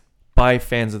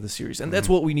fans of the series, and that's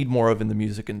what we need more of in the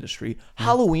music industry.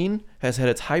 Halloween has had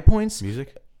its high points,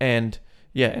 music, and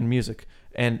music,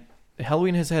 and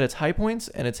Halloween has had its high points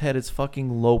and it's had its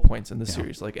fucking low points in the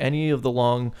series. Like any of the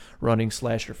long-running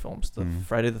slasher films, the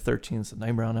Friday the 13th, the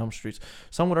Nightmare on Elm Street.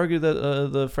 Some would argue that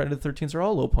the Friday the 13th are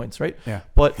all low points, right? Yeah.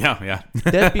 But yeah.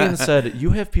 That being said,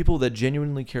 you have people that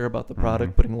genuinely care about the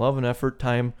product, putting love and effort,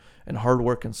 time, and hard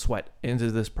work and sweat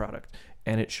into this product,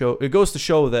 and it goes to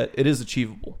show that it is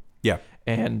achievable. Yeah.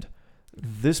 And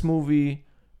this movie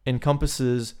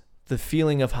encompasses the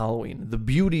feeling of Halloween, the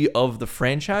beauty of the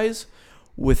franchise,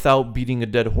 without beating a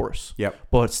dead horse. Yep.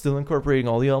 But still incorporating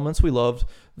all the elements we loved,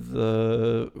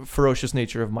 the ferocious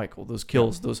nature of Michael, those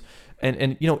kills, those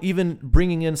and even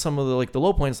bringing in some of the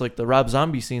low points, like the Rob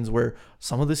Zombie scenes, where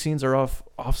some of the scenes are off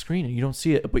screen and you don't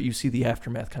see it, but you see the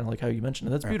aftermath, kind of like how you mentioned.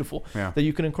 And that's beautiful. Yeah. That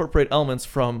you can incorporate elements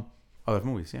from other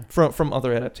movies, from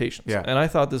other adaptations. Yeah. And I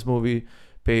thought this movie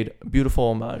paid beautiful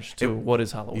homage to what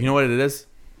is Halloween. You know what it is?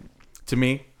 To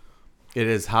me, it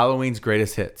is Halloween's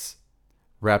greatest hits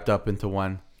wrapped up into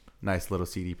one nice little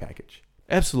CD package.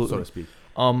 Absolutely. So to speak.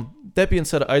 That being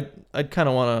said, I'd kind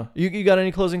of want to. You got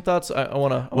any closing thoughts? I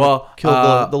want to kill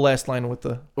the last line with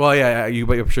the. Well, yeah.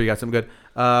 I'm sure you got something good.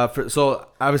 So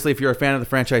obviously, if you're a fan of the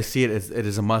franchise, see it. It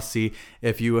is a must see.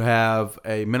 If you have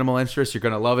a minimal interest, you're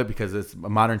gonna love it because it's a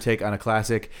modern take on a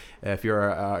classic. If you're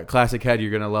a classic head,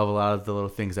 you're gonna love a lot of the little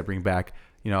things that bring back.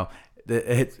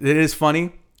 It is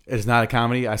funny. It's not a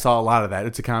comedy. I saw a lot of that.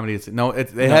 It's a comedy.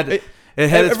 It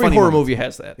had its every funny horror moments. movie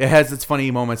has that. It has its funny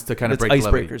moments to kind of break the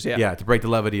levity. Icebreakers, yeah, to break the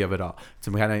levity of it all,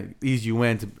 to kind of ease you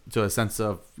in to a sense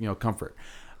of comfort.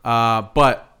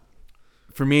 But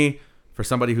for me, for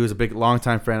somebody who's a big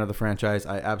longtime fan of the franchise,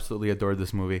 I absolutely adored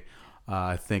this movie.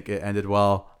 I think it ended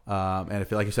well, and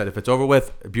if, like you said, if it's over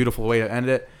with, a beautiful way to end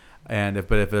it. And if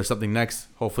there's something next,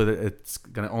 hopefully it's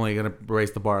only gonna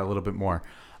raise the bar a little bit more.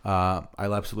 I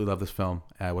absolutely love this film.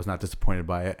 I was not disappointed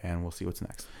by it, and we'll see what's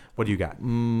next. What do you got?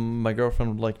 My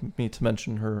girlfriend would like me to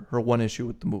mention her one issue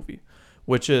with the movie,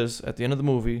 which is at the end of the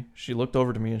movie, she looked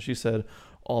over to me and she said,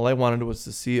 all I wanted was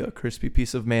to see a crispy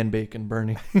piece of man bacon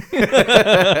burning.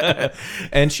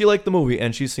 And she liked the movie,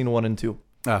 and she's seen 1 and 2.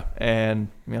 And,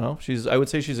 I would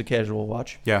say she's a casual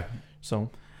watch. Yeah. So,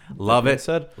 love it.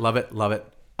 Love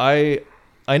it. I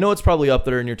know it's probably up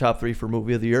there in your top 3 for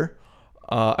movie of the year.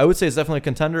 I would say it's definitely a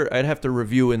contender. I'd have to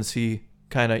review and see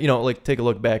kind of, like take a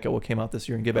look back at what came out this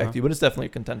year and get back to you. But it's definitely a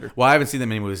contender. Well, I haven't seen that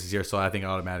many movies this year, so I think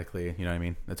automatically, you know what I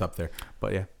mean? It's up there.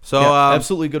 But yeah. So,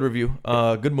 absolutely good review.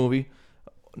 Good movie.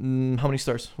 How many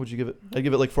stars would you give it? I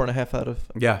give it like 4.5 out of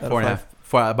 4.5.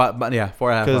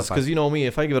 4.5. Because you know me,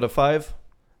 if I give it a 5,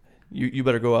 you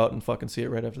better go out and fucking see it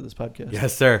right after this podcast.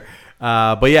 Yes, sir.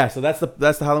 But yeah, so that's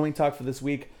the Halloween talk for this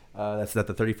week. That's at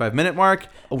the 35-minute mark.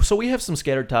 Oh, so we have some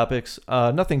scattered topics.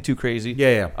 Nothing too crazy.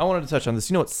 Yeah. I wanted to touch on this.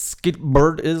 You know what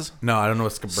skateboard is? No, I don't know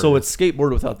what skateboard is. So it's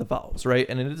skateboard without the vowels, right?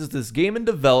 And it is this game in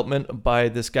development by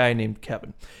this guy named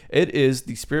Kevin. It is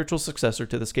the spiritual successor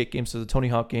to the skate games, to the Tony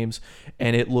Hawk games,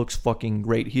 and it looks fucking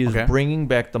great. He is bringing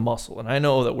back the muscle. And I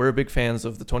know that we're big fans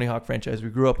of the Tony Hawk franchise. We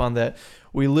grew up on that.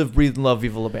 We live, breathe, and love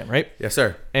Viva La Bam, right? Yes,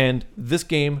 sir. And this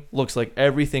game looks like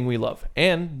everything we love.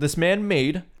 And this man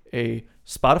made a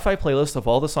Spotify playlist of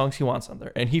all the songs he wants on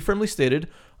there. And he firmly stated,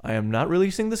 I am not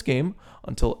releasing this game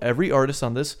until every artist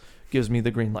on this gives me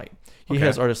the green light. He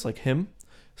has artists like him,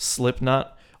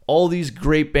 Slipknot, all these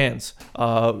great bands,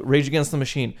 Rage Against the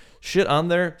Machine, shit on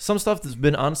there. Some stuff that's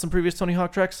been on some previous Tony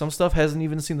Hawk tracks. Some stuff hasn't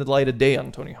even seen the light of day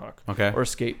on Tony Hawk or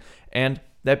Skate. And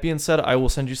that being said, I will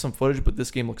send you some footage, but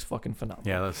this game looks fucking phenomenal.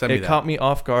 Yeah, send me that. It caught me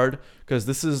off guard because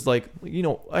this is like,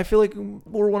 I feel like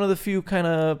we're one of the few kind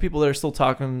of people that are still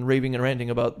talking, raving, and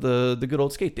ranting about the good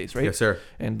old skate days, right? Yes, sir.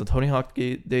 And the Tony Hawk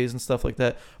days and stuff like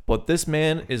that. But this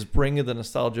man is bringing the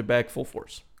nostalgia back full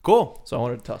force. Cool. So I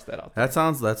wanted to toss that out there.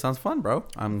 That sounds fun, bro.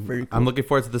 I'm Very cool. I'm looking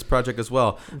forward to this project as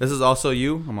well. This is also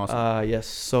you. I'm also. Yes.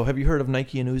 So have you heard of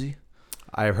Nike and Uzi?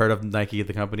 I've heard of Nike,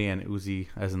 the company, and Uzi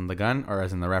as in the gun or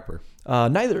as in the rapper?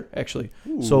 Neither, actually.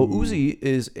 Ooh. So Uzi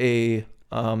is a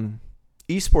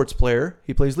esports player.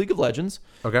 He plays League of Legends.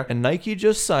 Okay. And Nike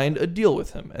just signed a deal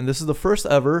with him. And this is the first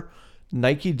ever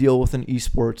Nike deal with an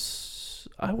esports,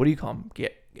 what do you call him?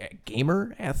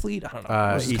 Gamer? Athlete? I don't know.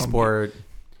 Esport.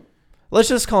 Let's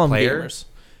just call him player? gamers.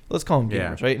 Let's call him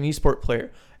gamers, right? An esport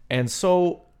player. And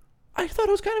so I thought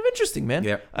it was kind of interesting, man.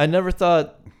 Yep. I never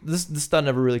thought this thought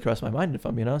never really crossed my mind, if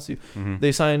I'm being honest with you. Mm-hmm.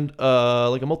 They signed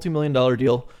like a multi-million-dollar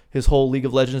deal. His whole League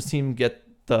of Legends team get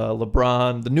the new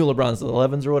LeBrons, the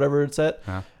 11s or whatever it's at.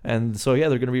 Uh-huh. And so they're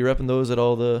going to be repping those at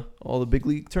all the big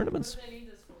league tournaments. What do they need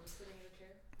this for? Sitting in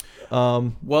a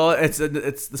chair? Well, it's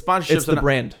the sponsorship. It's the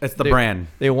brand. It's the brand.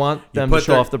 They want them to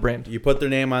show off the brand. You put their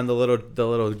name on the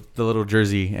little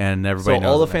jersey, and everybody knows.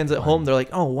 So all the fans at home, they're like,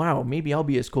 "Oh wow, maybe I'll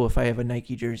be as cool if I have a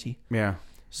Nike jersey." Yeah.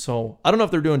 So I don't know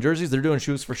if they're doing jerseys. They're doing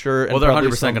shoes for sure. Well, they're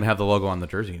 100% going to have the logo on the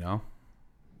jersey, no?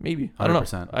 Maybe. 100%. I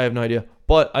don't know. I have no idea.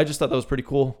 But I just thought that was pretty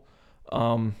cool.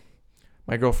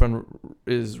 My girlfriend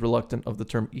is reluctant of the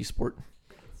term esport.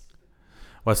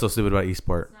 What's so stupid about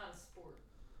esport? It's not a sport.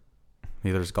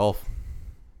 Neither is golf.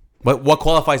 What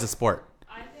qualifies a sport?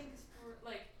 I think sport,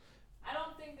 I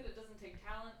don't think that it doesn't take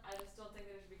talent. I just don't think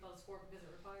that it should be called sport because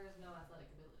it requires no athletic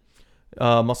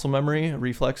ability. Muscle memory,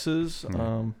 reflexes.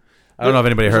 I don't know if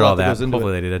anybody heard all that.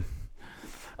 Hopefully they did.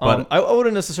 But I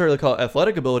wouldn't necessarily call it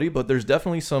athletic ability, but there's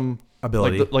definitely some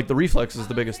ability. Like the reflex is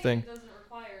the biggest thing. It doesn't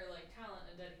require talent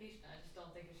and dedication. I just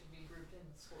don't think it should be grouped in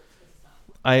sports because it's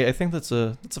not. I think that's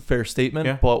a fair statement.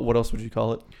 Yeah. But what else would you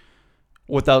call it?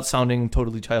 Without sounding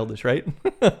totally childish, right?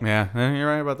 Yeah, you're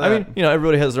right about that. I mean,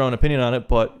 everybody has their own opinion on it,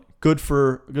 but good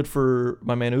for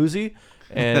my man Uzi,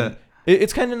 and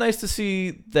it's kind of nice to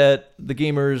see that the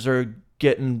gamers are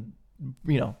getting,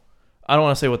 I don't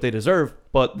want to say what they deserve,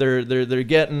 but they're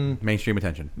getting mainstream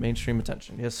attention. Mainstream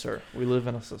attention, yes, sir. We live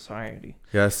in a society.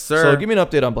 Yes, sir. So give me an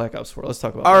update on Black Ops 4. Let's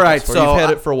talk about. All Black right, Ops 4. so you've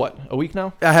had it for what? A week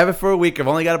now? I have it for a week. I've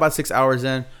only got about 6 hours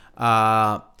in.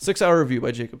 6-hour review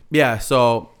by Jacob. Yeah.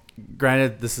 So,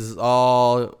 granted, this is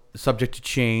all subject to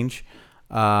change.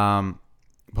 Hold on,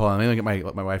 let me get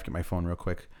my wife get my phone real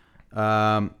quick.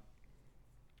 My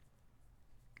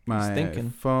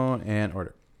phone and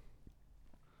order.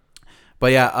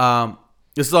 But yeah,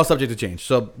 this is all subject to change.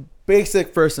 So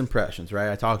basic first impressions,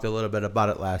 right? I talked a little bit about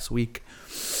it last week.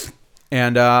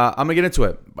 And I'm going to get into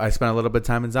it. I spent a little bit of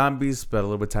time in Zombies, spent a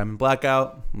little bit of time in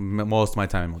Blackout, most of my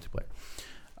time in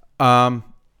multiplayer.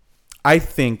 I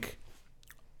think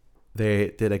they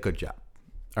did a good job.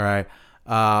 All right.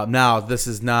 Now, this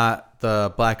is not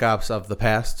the Black Ops of the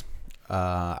past.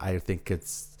 I think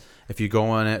if you go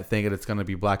on it thinking it's going to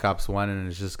be Black Ops 1 and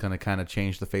it's just going to kind of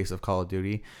change the face of Call of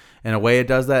Duty. In a way it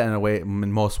does that,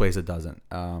 in most ways it doesn't.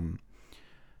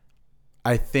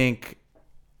 I think,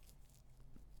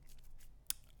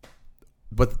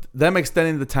 but them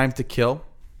extending the time to kill,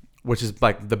 which is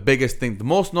the biggest thing, the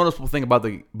most noticeable thing about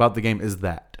the game is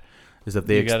that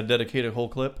they got a dedicated whole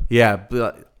clip. Yeah,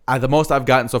 the most I've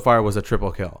gotten so far was a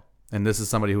triple kill. And this is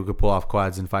somebody who could pull off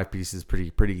quads in 5 pieces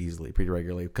pretty easily, pretty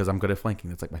regularly, because I'm good at flanking.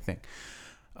 That's my thing.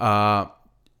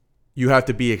 you have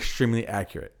to be extremely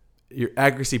accurate. Your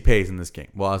accuracy pays in this game.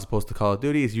 Well, as opposed to Call of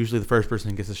Duty, it's usually the first person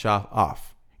who gets a shot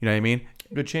off. You know what I mean?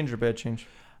 Good change or bad change?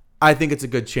 I think it's a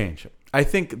good change. I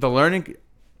think the learning.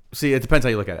 See, it depends how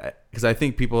you look at it. Because I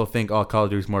think people think, oh, Call of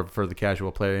Duty is more for the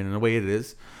casual player, and in a way it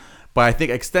is. But I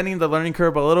think extending the learning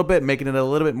curve a little bit, making it a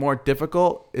little bit more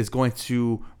difficult, is going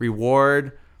to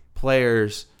reward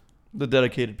players. The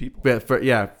dedicated people.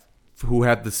 Who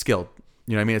have the skill.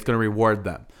 You know what I mean? It's going to reward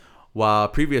them. While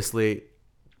previously, it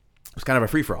was kind of a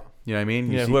free-for-all. You know what I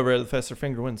mean? Whoever had the faster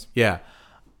finger wins. Yeah.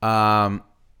 And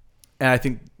I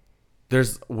think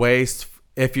there's ways,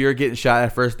 if you're getting shot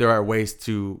at first, there are ways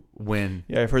to win.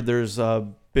 Yeah, I've heard there's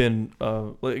been,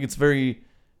 it's very,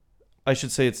 I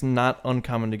should say it's not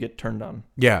uncommon to get turned on.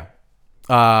 Yeah.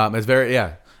 It's very,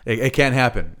 it can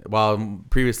happen. While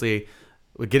previously,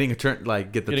 getting turned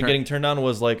on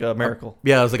was like a miracle.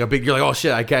 Yeah, it was like a big, you're like, oh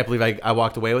shit, I can't believe I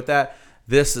walked away with that.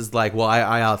 This is like, well,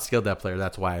 I outskilled that player.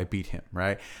 That's why I beat him,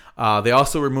 right? They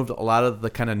also removed a lot of the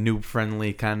kind of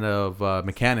noob-friendly kind of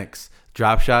mechanics.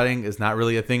 Drop shotting is not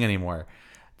really a thing anymore.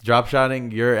 Drop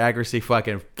shotting, your accuracy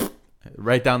fucking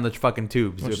right down the fucking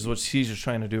tubes. Which is what Caesar's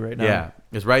trying to do right now. Yeah,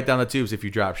 it's right down the tubes if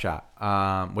you drop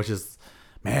shot. Which is,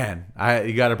 man,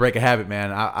 you got to break a habit,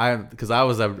 man. Because I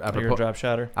was You're a drop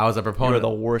shotter. I was a proponent. You're the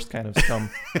worst kind of scum.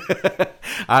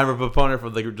 I'm a proponent for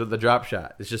the drop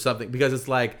shot. It's just something, because it's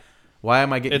like, why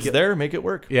am I getting? It's there, make it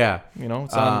work. Yeah,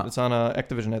 it's on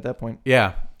Activision at that point.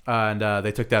 Yeah, and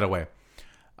they took that away.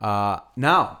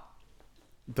 Now,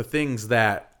 the things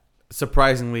that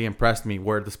surprisingly impressed me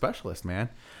were the specialists, man.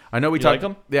 I know we talked. Like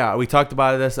them? Yeah, we talked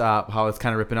about this. How it's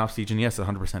kind of ripping off Siege, and yes, it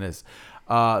 100% is.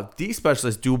 These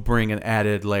specialists do bring an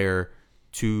added layer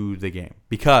to the game,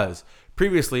 because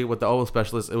previously with the old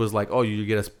specialists, it was like, oh, you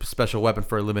get a special weapon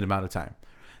for a limited amount of time.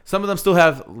 Some of them still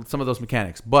have some of those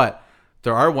mechanics, but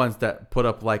there are ones that put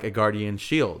up like a guardian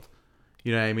shield,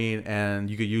 you know what I mean? And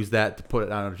you could use that to put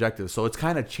it on an objective. So it's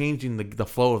kind of changing the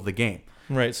flow of the game.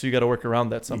 Right, so you got to work around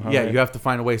that somehow. Yeah, right? You have to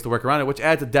find ways to work around it, which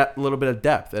adds a little bit of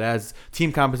depth. It adds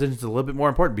team composition is a little bit more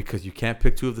important, because you can't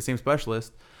pick two of the same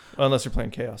specialist. Unless you're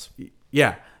playing Chaos.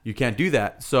 Yeah, you can't do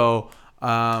that. So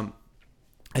I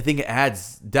think it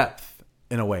adds depth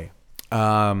in a way.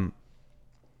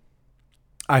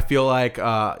 I feel like,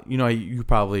 you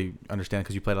probably understand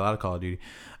because you played a lot of Call of Duty.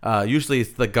 Usually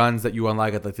it's the guns that you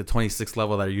unlock at like the 26th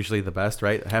level that are usually the best,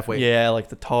 right? Halfway. Yeah, like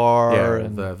the TAR.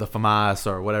 And the FAMAS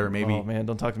or whatever, maybe. Oh, man,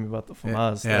 don't talk to me about the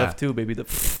FAMAS. Yeah. The F2, baby.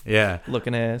 Yeah.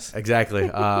 Looking ass. Exactly.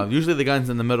 Usually the guns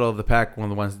in the middle of the pack, one of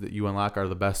the ones that you unlock, are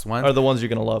the best ones. Are the ones you're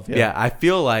going to love. Yeah, I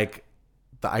feel like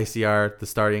the ICR, the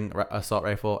starting assault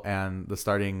rifle, and the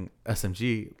starting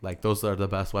SMG, like those are the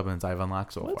best weapons I've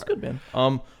unlocked so far. That's good, man.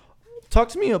 Talk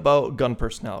to me about gun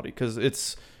personality, because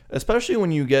it's, especially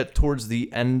when you get towards the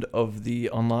end of the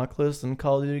unlock list in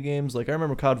Call of Duty games. Like I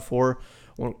remember COD 4,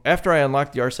 after I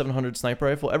unlocked the R700 sniper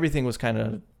rifle, everything was kind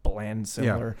of bland,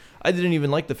 similar. Yeah. I didn't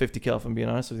even like the 50 cal, if I'm being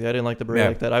honest with you. I didn't like the beret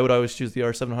like that. I would always choose the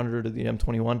R700 or the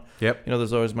M21. Yep.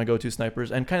 Those are always my go-to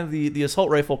snipers. And kind of the assault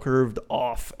rifle curved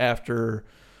off after,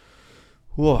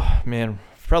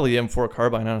 probably the M4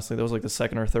 carbine, honestly. That was like the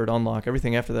second or third unlock.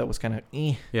 Everything after that was kind of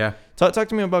Yeah. Talk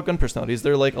to me about gun personality. Is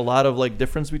there like a lot of like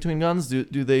difference between guns? Do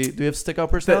they have stick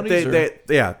out personalities?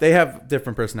 They have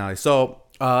different personalities. So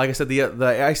like I said, the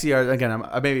ICR, again,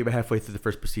 I'm maybe halfway through the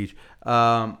first Prestige.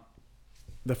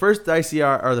 The first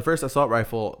ICR, or the first assault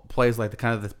rifle, plays like the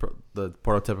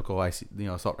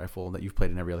prototypical assault rifle that you've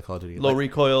played in every other Call of Duty. Low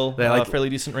recoil, fairly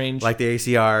decent range, like the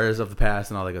ACRs of the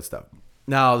past and all that good stuff.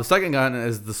 Now, the second gun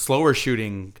is the slower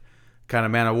shooting kind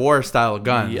of Man of War style of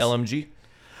guns. The LMG?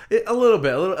 A little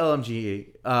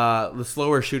LMG. The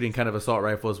slower shooting kind of assault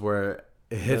rifles where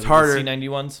it hits the harder.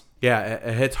 C91s? Yeah,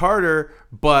 it hits harder,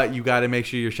 but you got to make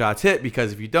sure your shots hit,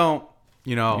 because if you don't,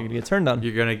 you're going to get turned on.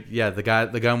 You're going to,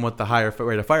 the gun with the higher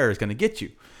rate of fire is going to get you.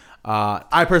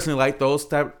 I personally like those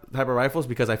type of rifles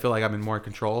because I feel like I'm in more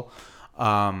control.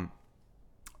 And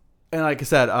like I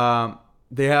said,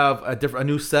 they have a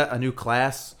new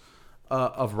class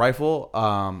of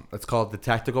rifle. It's called the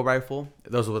tactical rifle.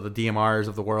 Those are where the DMRs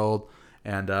of the world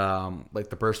and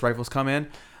like the burst rifles come in.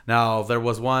 Now there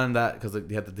was one that, because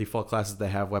they had the default classes, they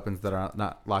have weapons that are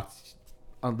not locked,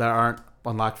 that aren't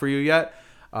unlocked for you yet.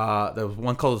 There was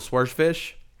one called the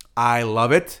Swordfish. I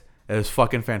love it. It is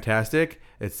fucking fantastic.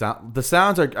 The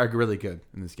sounds are really good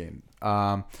in this game.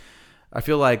 I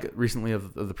feel like recently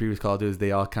of the previous Call of Duty,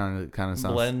 they all kind of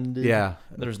sound blended. Yeah,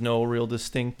 there's no real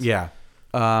distinct. Yeah,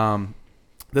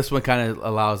 this one kind of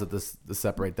allows it to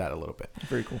separate that a little bit.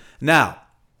 Very cool. Now,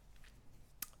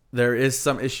 there is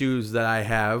some issues that I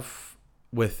have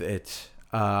with it.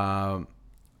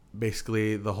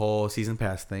 basically the whole season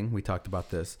pass thing. We talked about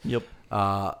this. Yep.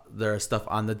 There is stuff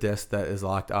on the disc that is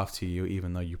locked off to you,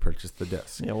 even though you purchased the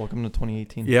disc. Yeah, welcome to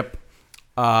 2018. Yep.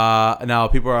 Now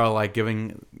people are like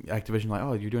giving Activision like,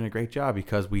 oh, you're doing a great job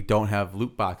because we don't have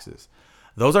loot boxes.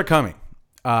 Those are coming.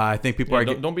 I think people are.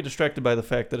 Don't be distracted by the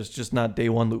fact that it's just not day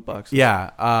one loot boxes.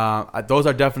 Yeah. Those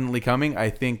are definitely coming. I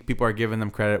think people are giving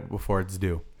them credit before it's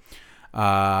due.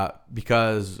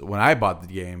 Because when I bought the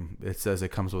game, it says it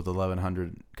comes with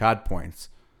 1,100 COD points.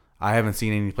 I haven't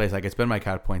seen any place I can spend my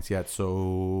COD points yet.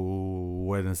 So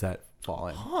where does that fall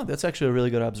in? Oh, that's actually a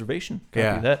really good observation. Copy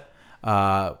Yeah. that.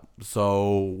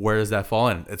 So where does that fall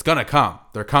in? It's gonna come.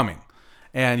 They're coming,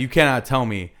 and you cannot tell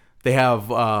me they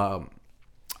have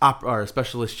or a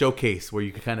specialist showcase where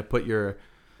you can kind of put your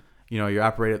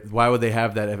operator. Why would they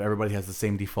have that if everybody has the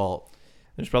same default?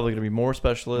 There's probably going to be more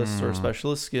specialists or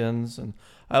specialist skins, and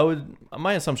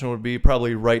my assumption would be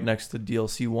probably right next to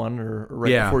DLC 1 or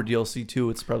right before DLC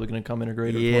 2. It's probably going to come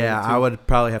integrated. Yeah, I would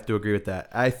probably have to agree with that.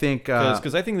 I think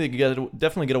because I think they could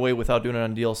definitely get away without doing it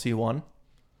on DLC 1.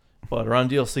 But around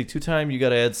DLC 2 time, you got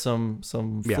to add some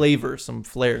flavor, some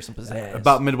flair, some pizzazz.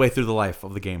 About midway through the life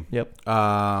of the game. Yep.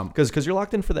 Because you're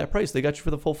locked in for that price. They got you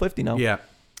for the full 50 now. Yeah.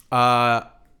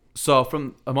 So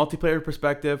from a multiplayer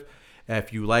perspective,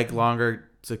 if you like longer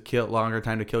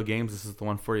time to kill games, this is the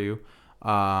one for you.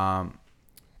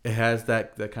 It has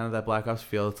that kind of that Black Ops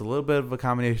feel. It's a little bit of a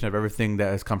combination of everything that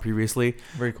has come previously.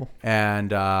 Very cool.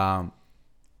 And I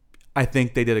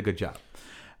think they did a good job.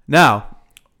 Now,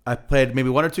 I played maybe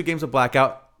 1 or 2 games of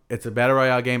Blackout. It's a battle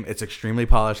royale game. It's extremely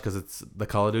polished because it's the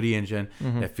Call of Duty engine.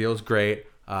 Mm-hmm. It feels great.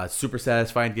 It's super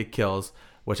satisfying to get kills,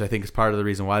 which I think is part of the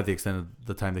reason why they extended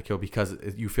the time to kill, because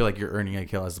you feel like you're earning a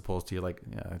kill as opposed to you're like,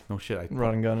 yeah, no shit. I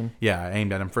run and gunning. Yeah, I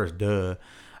aimed at him first. Duh.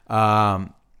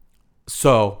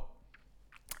 So,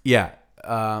 yeah,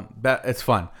 it's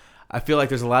fun. I feel like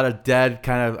there's a lot of dead,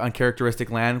 kind of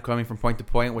uncharacteristic land coming from point to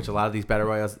point, which a lot of these battle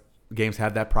royale games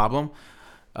have that problem.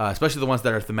 Especially the ones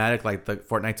that are thematic, like the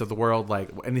Fortnites of the world. Like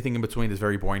anything in between is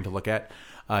very boring to look at.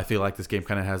 I feel like this game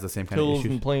kind of has the same kind of issues.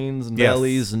 Hills and plains and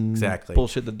valleys and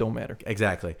bullshit that don't matter.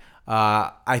 Exactly.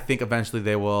 I think eventually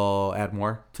they will add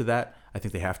more to that. I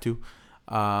think they have to.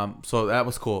 So that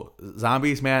was cool.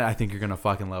 Zombies, man, I think you're going to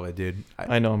fucking love it, dude.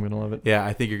 I know I'm going to love it. Yeah,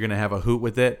 I think you're going to have a hoot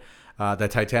with it. The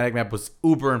Titanic map was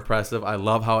uber impressive. I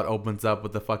love how it opens up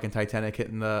with the fucking Titanic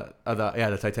hitting the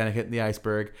Titanic hitting the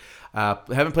iceberg.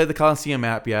 Haven't played the Coliseum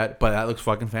map yet, but that looks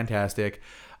fucking fantastic.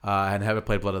 And haven't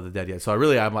played Blood of the Dead yet. So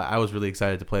I was really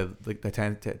excited to play the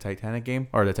Titanic game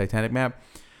or the Titanic map.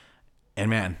 And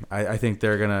man, I think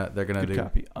they're gonna good do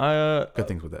copy. good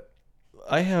things with it.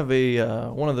 I have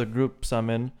one of the groups I'm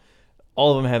in.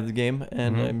 All of them have the game,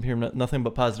 and I'm hearing nothing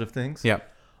but positive things. Yeah.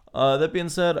 That being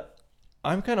said,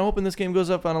 I'm kind of hoping this game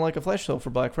goes up on like a flash sale for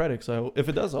Black Friday. So if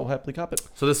it does, I'll happily cop it.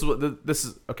 So this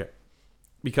is okay,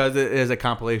 because it is a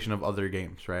compilation of other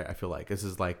games, right? I feel like this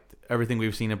is like everything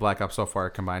we've seen in Black Ops so far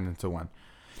combined into one.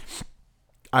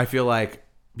 I feel like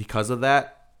because of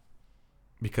that,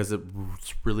 because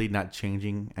it's really not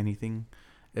changing anything.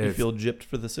 You feel gypped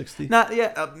for the 60? I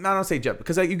don't say gypped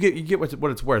because you get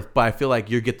what it's worth, but I feel like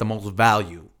you get the most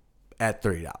value at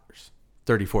 $30.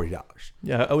 $30-$40.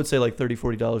 Yeah, I would say like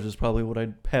 $30-$40 is probably what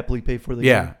I'd happily pay for the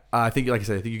game. I think, like I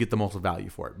said, I think you get the most value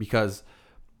for it because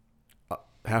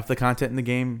half the content in the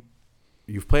game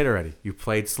you've played already. You've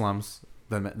played Slums,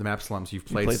 the map Slums. You've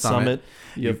played Summit.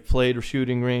 You've played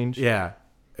Shooting Range. Yeah,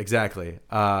 exactly.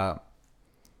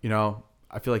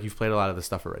 I feel like you've played a lot of this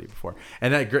stuff already before.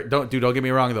 And don't get me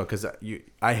wrong though, because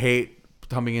I hate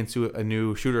coming into a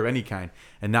new shooter of any kind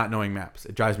and not knowing maps.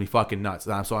 It drives me fucking nuts.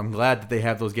 So I'm glad that they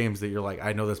have those games that you're like,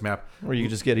 I know this map. Or you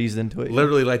just get eased into it.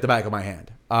 Literally like the back of my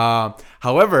hand.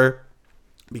 However,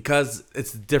 because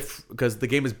because the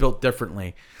game is built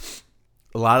differently,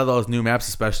 a lot of those new maps,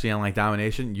 especially on like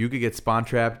Domination, you could get spawn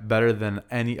trapped better than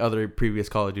any other previous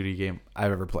Call of Duty game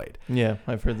I've ever played. Yeah,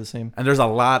 I've heard the same. And there's a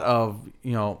lot of,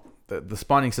 the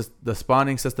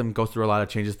spawning system goes through a lot of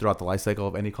changes throughout the life cycle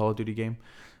of any Call of Duty game.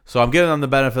 So I'm giving them the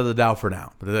benefit of the doubt for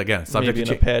now. But again, subject maybe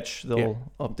to in a patch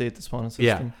they'll update the spawning system.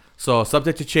 Yeah. So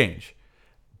subject to change,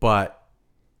 but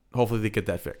hopefully they get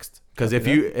that fixed. Because if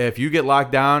you get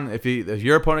locked down, if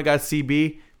your opponent got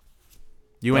CB,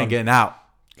 you ain't getting out.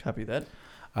 Copy that.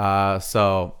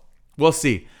 So we'll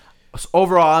see. So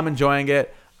overall, I'm enjoying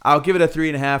it. I'll give it a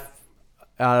 3.5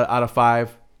 out of 5.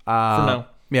 For now.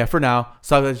 Yeah, for now.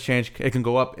 Subject to change. It can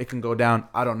go up. It can go down.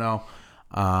 I don't know.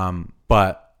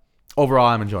 But overall,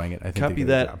 I'm enjoying it. I think copy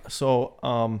that. So,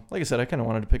 like I said, I kind of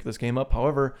wanted to pick this game up.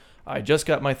 However, I just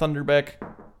got my Thunder back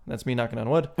That's me knocking on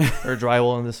wood or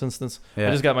drywall in this instance. Yeah.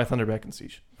 I just got my Thunder back in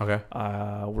Siege. Okay.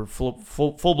 We're full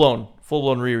blown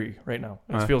Riri right now.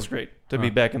 It feels great to be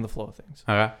back in the flow of things.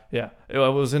 Okay. Yeah, I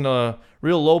was in a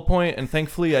real low point, and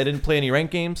thankfully I didn't play any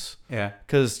ranked games. Yeah.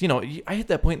 Because, I hit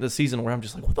that point in the season where I'm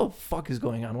just like, what the fuck is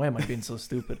going on? Why am I being so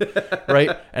stupid?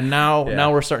 Right? And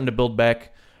now we're starting to build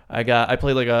back. I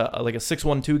played like a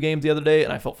 6-1-2 game the other day,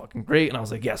 and I felt fucking great. And I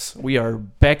was like, yes, we are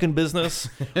back in business.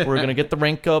 We're going to get the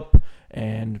rank up.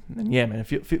 And yeah, man,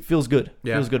 it feels good.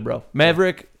 Yeah. Feels good, bro.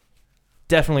 Maverick,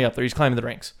 definitely up there. He's climbing the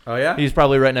ranks. Oh, yeah? He's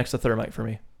probably right next to Thermite for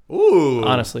me. Ooh.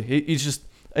 Honestly. He's just...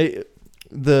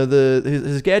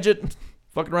 his gadget,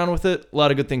 fucking around with it, a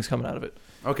lot of good things coming out of it.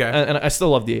 Okay. And I still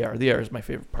love the AR. The AR is my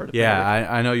favorite part of it. Yeah,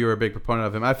 I know you were a big proponent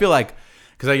of him. I feel like,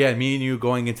 because again, me and you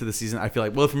going into the season, I feel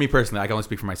like, well, for me personally, I can only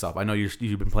speak for myself. I know you've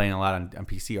been playing a lot on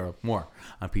PC or more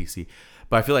on PC.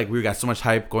 But I feel like we got so much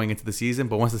hype going into the season.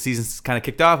 But once the season's kind of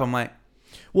kicked off, I'm like...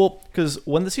 Well, because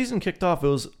when the season kicked off, it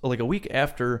was like a week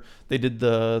after they did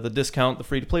the discount, the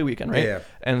free-to-play weekend, right? Yeah.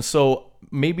 And so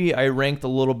maybe I ranked a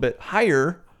little bit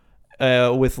higher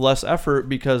with less effort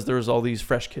because there was all these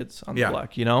fresh kids on the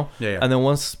block, Yeah, yeah. And then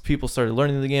once people started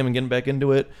learning the game and getting back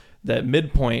into it, that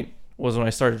midpoint was when I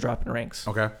started dropping ranks.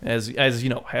 Okay. As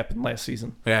happened last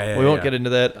season. Yeah. We won't get into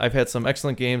that. I've had some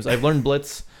excellent games. I've learned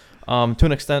Blitz. To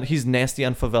an extent, he's nasty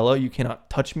on Favela. You cannot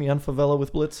touch me on Favela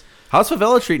with Blitz. How's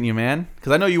Favela treating you, man?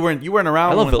 Because I know you weren't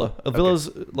around. I love Villa. Villa's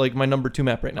like my number 2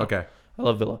 map right now. Okay. I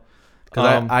love Villa.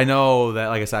 Because I know that,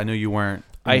 like I said, I knew you weren't.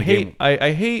 I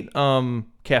hate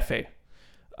Cafe.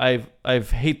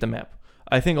 I've hate the map.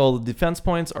 I think all the defense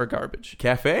points are garbage.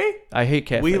 Cafe? I hate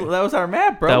Cafe. That was our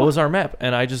map, bro. That was our map,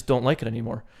 and I just don't like it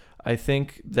anymore. I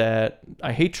think that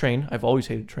I hate Train. I've always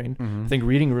hated Train. Mm-hmm. I think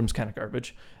Reading Room's kind of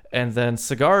garbage. And then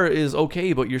Cigar is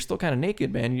okay, but you're still kind of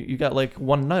naked, man. You got like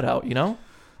one nut out,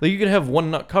 Like you can have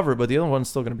one nut covered, but the other one's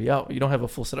still going to be out. You don't have a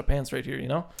full set of pants right here,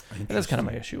 And that's kind of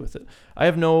my issue with it. I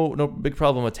have no big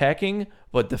problem attacking,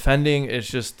 but defending is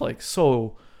just like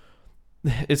so...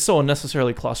 It's so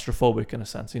unnecessarily claustrophobic in a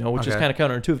sense, which is kind of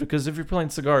counterintuitive because if you're playing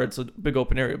Cigar, it's a big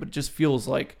open area, but it just feels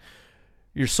like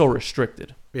you're so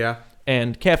restricted. Yeah.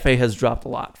 And Cafe has dropped a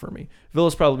lot for me.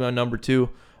 Villa's probably my number 2.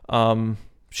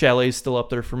 Chalet's still up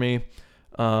there for me.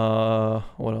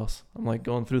 What else? I'm like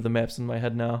going through the maps in my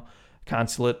head now.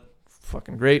 Consulate,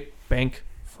 fucking great. Bank,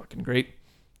 fucking great.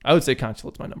 I would say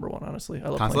Consulate's my number 1, honestly. I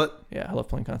love Consulate? I love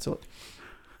playing Consulate.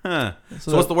 Huh.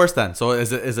 So what's the worst then? So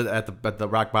is it at the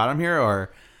rock bottom here,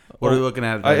 or what are we looking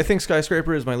at? I think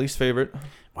Skyscraper is my least favorite.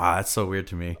 Wow, that's so weird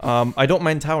to me. I don't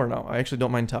mind Tower now. I actually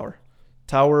don't mind Tower.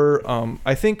 Tower,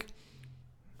 I think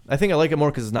I like it more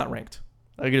because it's not ranked.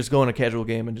 I could just go in a casual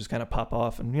game and just kind of pop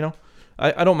off, and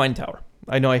I don't mind Tower.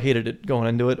 I know I hated it going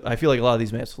into it. I feel like a lot of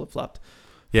these maps flip-flopped.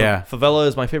 Yeah. Favela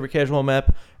is my favorite casual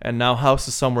map, and now House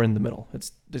is somewhere in the middle.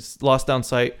 It's Lost Down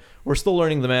Sight. We're still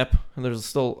learning the map, and there's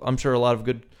still, I'm sure, a lot of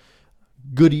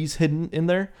goodies hidden in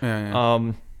there.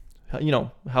 Yeah.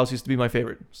 House used to be my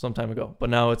favorite some time ago, but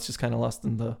now it's just kind of lost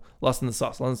in the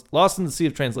sauce, lost in the sea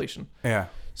of translation. Yeah.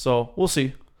 So we'll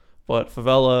see, but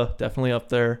Favela definitely up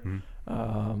there.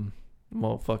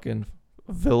 Mm-hmm. Fucking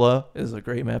Villa is a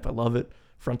great map. I love it,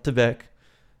 front to back.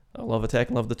 I love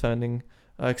attacking, love defending.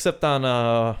 Except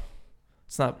on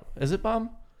it's not. Is it Bomb?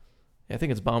 Yeah, I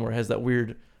think it's Bomb where it has that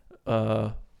weird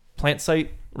plant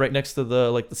site right next to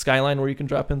the skyline where you can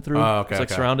drop in through. Oh, okay.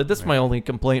 It's surrounded. That's my only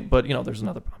complaint, but there's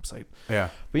another Bomb site. Yeah.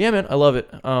 But yeah, man, I love it.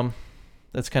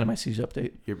 That's kind of my Siege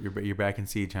update. You're back in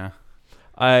Siege, huh?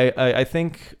 I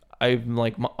think I'm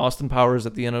like Austin Powers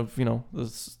at the end of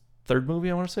this third movie.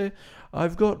 I want to say,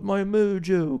 I've got my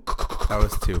mojo. That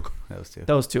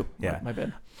was 2. Yeah, my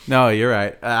bad. No, you're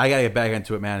right. I gotta get back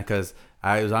into it, man, because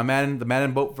I was on the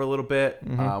Madden boat for a little bit.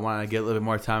 Mm-hmm. I wanted to get a little bit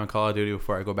more time in Call of Duty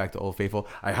before I go back to Old Faithful.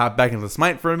 I hopped back into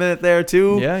Smite for a minute there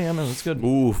too. Yeah, man, that's good.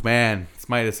 Oof, man,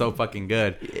 Smite is so fucking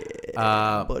good.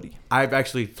 Yeah, buddy. I've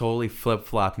actually totally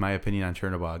flip-flopped my opinion on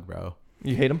Chernobog, bro.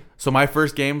 You hate him? So my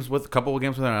first games with a couple of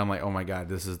games with him, I'm like, oh my god,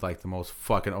 this is like the most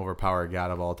fucking overpowered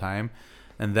god of all time.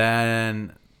 And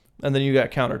then you got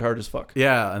countered hard as fuck.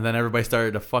 Yeah, and then everybody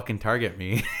started to fucking target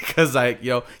me because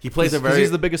he plays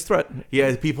he's the biggest threat.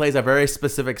 Yeah, he plays a very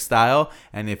specific style,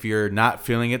 and if you're not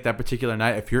feeling it that particular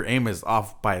night, if your aim is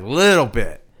off by a little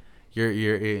bit,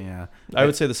 you're. I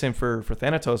would say the same for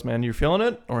Thanatos, man. You're feeling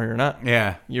it or you're not.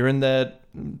 Yeah, you're in that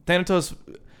Thanatos.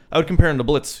 I would compare him to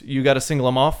Blitz. You got to single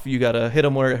him off. You got to hit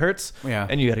him where it hurts. Yeah,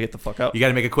 and you got to get the fuck out. You got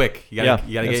to make it quick. You got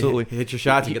to hit your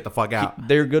shots and get the fuck out.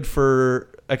 They're good for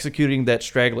executing that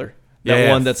straggler. That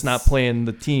one that's not playing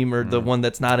the team or the one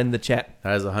that's not in the chat.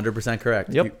 That is 100%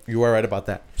 correct. Yep. You are right about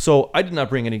that. So I did not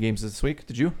bring any games this week.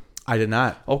 Did you? I did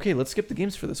not. Okay, let's skip the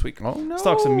games for this week. Oh no. Let's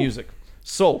talk some music.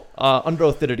 So, Under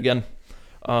Oath did it again.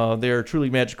 They are truly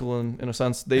magical in a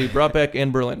sense. They brought back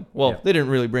Anne Berlin. Well, Yeah. they didn't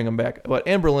really bring them back, but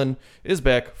Anne Berlin is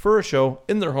back for a show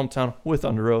in their hometown with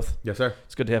Under Oath. Yes, sir.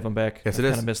 It's good to have them back. Yes, I it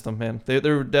is. kind of missed them, man.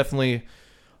 They're definitely,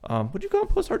 would you call them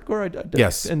post-hardcore?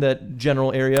 Yes. In that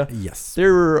general area. Yes. They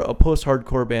were a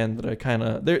post-hardcore band that I kind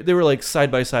of, they were like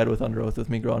side by side with Under Oath with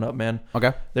me growing up, man.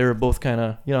 Okay. They were both kind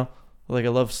of, like I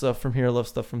love stuff from here, I love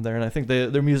stuff from there, and I think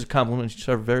their music complements each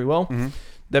other very well. Mm-hmm.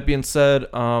 That being said,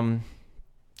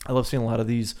 I love seeing a lot of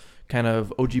these kind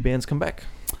of OG bands come back.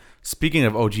 Speaking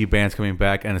of OG bands coming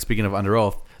back, and speaking of Under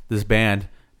Oath, this band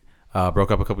broke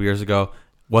up a couple years ago.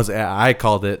 I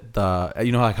called it how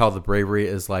I call the Bravery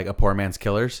is like a poor man's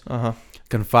Killers.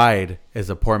 Confide is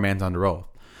a poor man's Under Oath.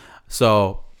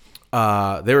 So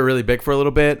they were really big for a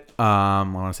little bit. I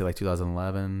want to say like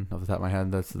 2011 off the top of my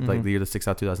head. That's like the year that sticks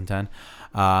out. 2010.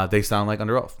 They sound like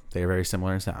Under Oath. They are very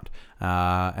similar in sound,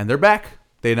 and they're back.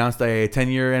 They announced a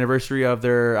 10-year anniversary of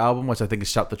their album, which I think is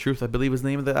Shout the Truth, I believe is the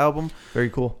name of the album. Very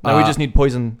cool. Now we just need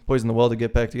Poison the Well to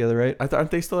get back together, right?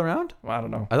 Aren't they still around? Well, I don't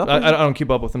know. I don't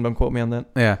keep up with them. Don't quote me on that.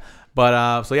 Yeah.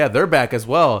 But, so yeah, they're back as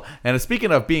well. And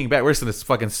speaking of being back, we're just going to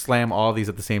fucking slam all these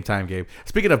at the same time, Gabe.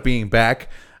 Speaking of being back,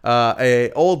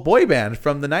 a old boy band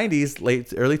from the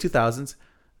 90s, early 2000s,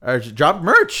 dropped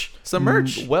merch. Some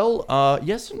merch. Well,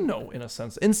 yes and no, in a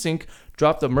sense. NSYNC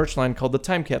dropped a merch line called the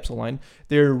Time Capsule line.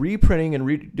 They're reprinting and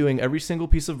redoing every single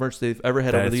piece of merch they've ever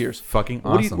had over the years. Fucking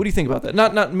awesome. What do you think about that?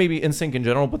 Not maybe NSYNC in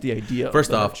general, but the idea.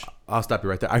 First of the off, merch. I'll stop you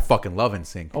right there. I fucking love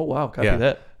NSYNC. Oh wow, copy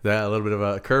that. A little bit of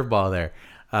a curveball there.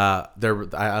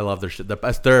 I love their shit.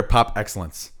 They're pop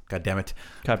excellence. God damn it.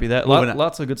 Copy that.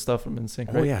 Lots of good stuff from NSYNC.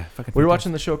 Oh right? yeah, fucking. We were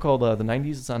watching the show called The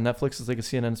 90s. It's on Netflix. It's like a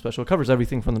CNN special. It covers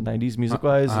everything from the 90s,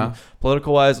 music-wise, and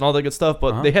political-wise, and all that good stuff.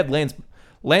 But they had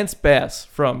Lance Bass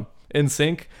from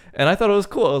NSYNC, and I thought it was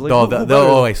cool. I was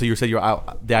like, wait. So you said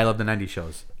I love the 90s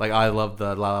shows. Like I love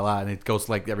the La La La, and it goes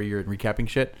like every year and recapping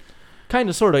shit. Kind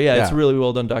of, sort of, yeah. Yeah. It's a really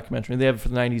well done documentary. They have it for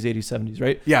the 90s, 80s, 70s,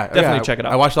 right? Yeah, Definitely check it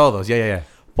out. I watched all of those. Yeah.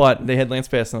 But they had Lance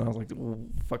Bass, and I was like, ooh,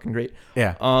 fucking great.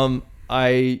 Yeah.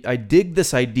 I dig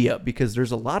this idea because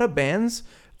there's a lot of bands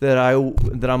that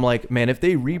I'm like, man, if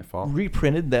they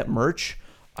reprinted that merch,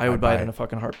 I would buy it in a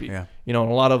fucking heartbeat. Yeah. And a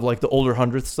lot of like the older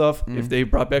 100th stuff, if they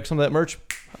brought back some of that merch,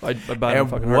 I'd buy it in a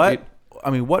fucking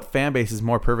heartbeat. What fan base is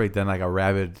more perfect than like a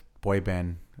rabid boy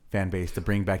band fan base to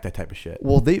bring back that type of shit?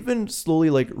 Well, they've been slowly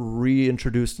like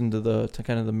reintroduced into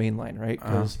kind of the main line, right?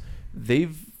 Because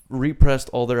they've repressed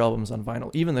all their albums on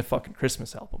vinyl. Even the fucking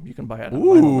Christmas album, you can buy it on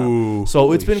vinyl now.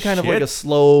 So it's been kind of like a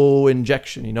slow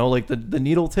injection, like the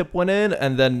needle tip went in,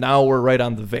 and then now we're right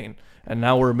on the vein. And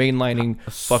now we're mainlining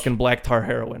fucking Black Tar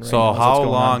Heroin. Right So now, how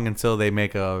long until they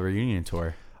make a reunion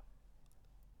tour?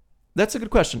 That's a good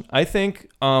question. I think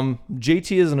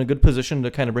JT is in a good position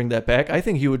to kind of bring that back. I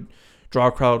think he would draw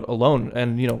a crowd alone,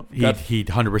 and he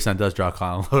 100% does draw a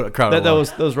crowd that alone.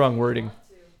 that was wrong wording.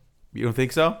 You don't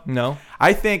think so? No.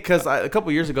 I think because a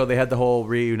couple years ago they had the whole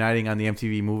reuniting on the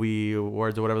MTV Movie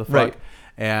Awards or whatever the fuck, right.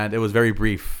 And it was very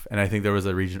brief. And I think there was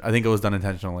a region. I think it was done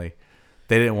intentionally.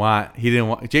 He didn't want.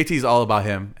 JT's all about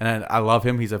him, and I love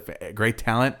him. He's a great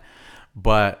talent,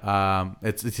 but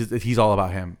he's all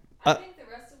about him. I think the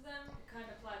rest of them kind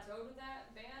of plateaued with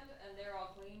that band, and they're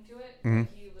all clinging to it.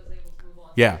 Mm-hmm. He was able to move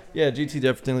on. Yeah. Yeah, GT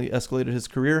definitely escalated his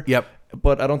career. Yep.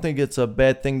 But I don't think it's a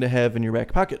bad thing to have in your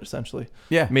back pocket, essentially.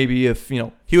 Yeah. Maybe if,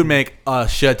 He would make a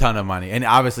shit ton of money. And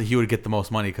obviously he would get the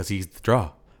most money because he's the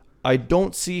draw. I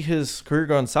don't see his career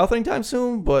going south anytime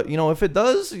soon, but, if it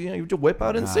does, you just whip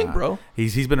out NSYNC, bro.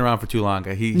 He's been around for too long.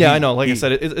 I know. Like I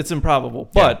said, it's improbable.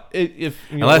 But if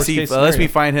unless we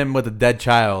find him with a dead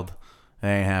child, that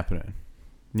ain't happening.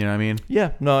 You know what I mean?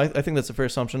 Yeah. No, I think that's a fair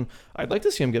assumption. I'd like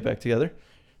to see him get back together.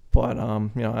 But,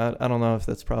 I don't know if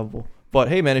that's probable. But,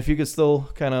 hey, man, if you could still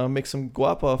kind of make some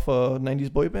guap off a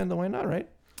 90s boy band, then why not, right?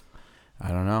 I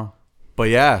don't know. But,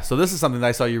 yeah, so this is something that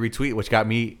I saw you retweet, which got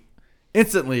me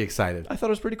instantly excited. I thought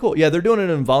it was pretty cool. Yeah, they're doing it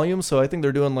in volume, so I think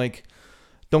they're doing, like,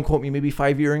 don't quote me, maybe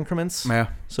 5-year increments. Yeah.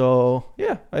 So,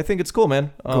 yeah, I think it's cool,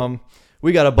 man. Cool.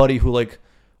 We got a buddy who, like,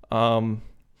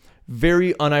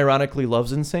 very unironically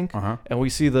loves NSYNC, and we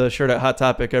see the shirt at Hot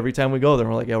Topic every time we go there.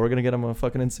 We're like, yeah, we're going to get him a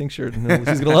fucking NSYNC shirt, and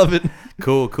he's going to love it.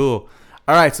 Cool.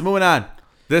 All right, so moving on.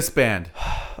 This band.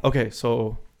 Okay,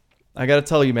 so I got to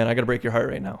tell you, man, I got to break your heart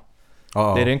right now.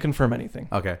 Uh-oh. They didn't confirm anything.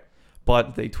 Okay.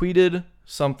 But they tweeted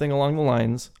something along the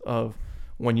lines of,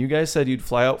 when you guys said you'd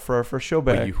fly out for our first show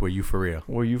back. Were you for real?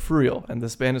 Were you for real? And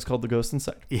this band is called The Ghost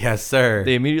Inside. Yes, sir.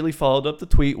 They immediately followed up the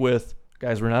tweet with,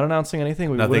 guys, we're not announcing anything.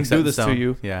 We wouldn't do this to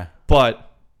you. Yeah.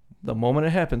 But the moment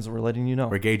it happens, we're letting you know.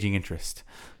 We're gauging interest.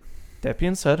 That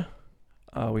being said,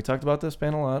 We talked about this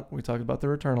band a lot. We talked about the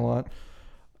return a lot.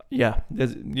 Yeah.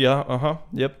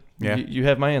 Yep. Yeah. You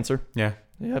have my answer. Yeah.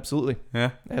 Yeah, absolutely.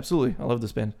 Yeah. Absolutely. I love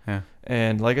this band. Yeah.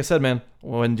 And like I said, man,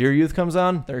 when Dear Youth comes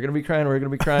on, they're going to be crying. We're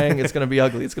going to be crying. It's going to be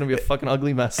ugly. It's going to be a fucking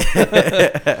ugly mess.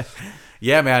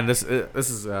 Yeah, man. This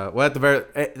is well, at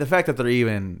the fact that they're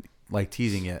even like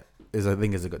teasing it is, I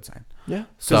think, is a good sign. Yeah.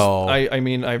 So I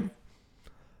mean,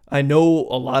 I know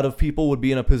a lot of people would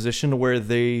be in a position where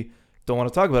they don't want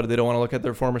to talk about it. They don't want to look at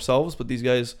their former selves, but these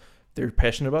guys, they're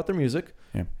passionate about their music,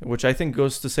 Yeah. which I think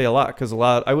goes to say a lot, because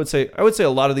I would say a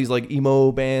lot of these like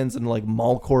emo bands and like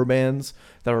mallcore bands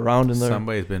that are around in there.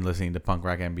 somebody's been listening to Punk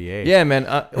Rock MBA. Yeah, man.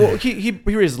 Well, he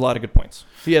raises a lot of good points.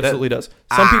 He absolutely does.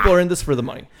 Some people are in this for the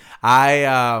money.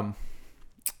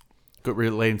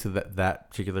 Relating to that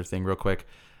particular thing real quick,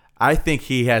 I think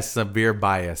he has severe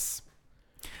bias.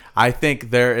 I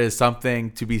think there is something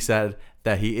to be said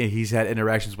that he's had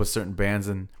interactions with certain bands,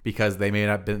 and because they may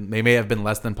have been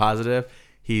less than positive,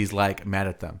 he's like mad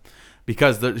at them.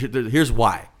 Because here's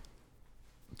why.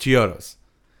 Chiodos.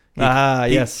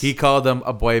 Yes. He called them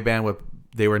a boy band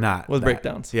they were not. With that.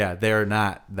 breakdowns. Yeah, they're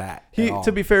not that. at all.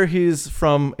 To be fair, he's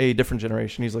from a different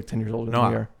generation. He's like 10 years older than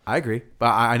we are. I agree, but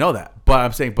I know that. But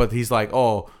I'm saying, but he's like,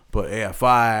 oh, but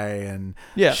AFI and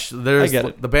Yeah, there's I get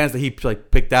it. the bands that he like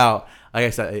picked out. Like I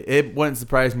said, it wouldn't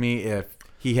surprise me if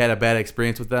he had a bad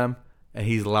experience with them, and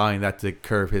he's allowing that to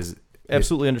curb his.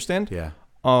 Absolutely understand. Yeah.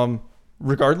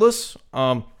 Regardless,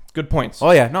 good points.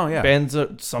 Oh yeah. No. Yeah.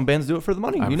 Some bands do it for the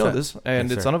money. You know 100%. this, and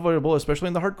Yes, it's sir. unavoidable, especially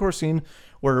in the hardcore scene,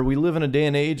 where we live in a day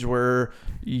and age where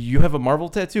you have a Marvel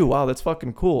tattoo. Wow, that's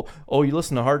fucking cool. Oh, you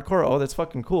listen to hardcore. Oh, that's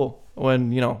fucking cool.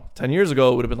 When 10 years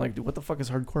ago, it would have been like, dude, what the fuck is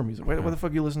hardcore music? Why the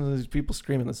fuck are you listening to these people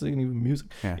screaming? This isn't even music.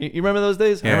 Yeah. You remember those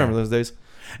days? Yeah. I remember those days.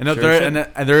 And Sure, there sure.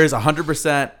 and there is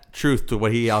 100% truth to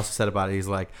what he also said about it. He's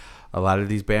like, a lot of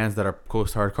these bands that are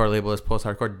post-hardcore labeled as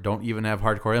post-hardcore don't even have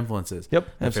hardcore influences. Yep, My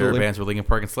favorite absolutely. bands were Linkin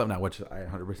Park and Slipknot, which I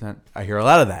 100%. I hear a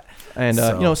lot of that. And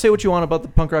So- say what you want about the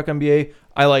Punk Rock MBA.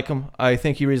 I like him. I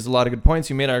think he raises a lot of good points.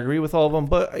 You may not agree with all of them,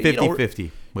 but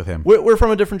 50-50 with him. we're from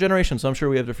a different generation, so I'm sure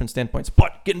we have different standpoints.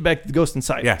 But getting back to the Ghost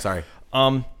Inside. Yeah, sorry.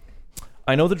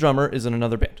 I know the drummer is in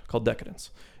another band called Decadence,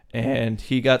 and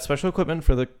he got special equipment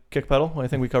for the kick pedal. I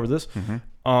think we covered this.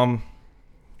 Mm-hmm.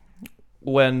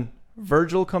 When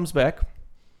Virgil comes back,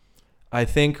 I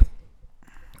think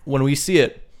when we see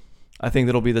it, I think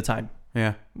that'll be the time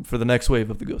Yeah. for the next wave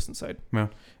of the Ghost Inside. Yeah.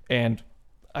 And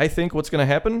I think what's going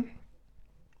to happen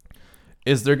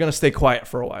is they're going to stay quiet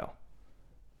for a while.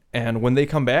 And when they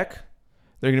come back,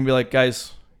 they're going to be like,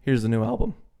 guys, here's the new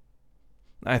album.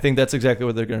 I think that's exactly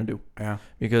what they're going to do, Yeah.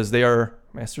 because they are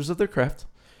masters of their craft.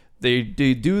 They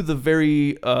do the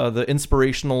very the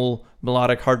inspirational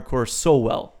melodic hardcore so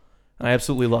well. And I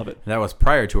absolutely love it. That was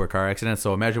prior to a car accident,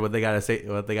 so imagine what they gotta say.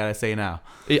 What they gotta say now.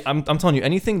 I'm telling you,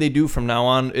 anything they do from now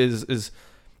on is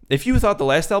if you thought the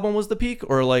last album was the peak,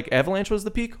 or like Avalanche was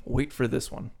the peak, wait for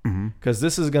this one, because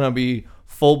this is gonna be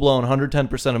full blown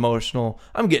 110% emotional.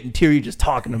 I'm getting teary just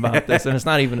talking about this, and it's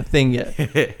not even a thing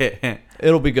yet.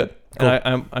 It'll be good, Cool.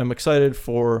 and I'm excited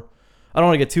for. I don't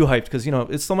want to get too hyped because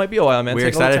it still might be a while, man. We're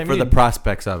Take all the excited time for you the need.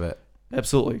 prospects of it.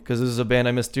 Absolutely, because this is a band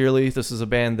I miss dearly. This is a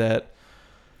band that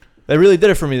really did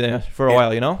it for me there for a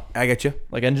while, I get you.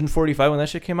 Like Engine 45 when that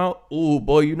shit came out. Oh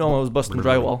boy, I was busting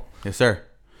drywall. Yes, sir.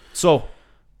 So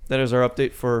that is our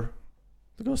update for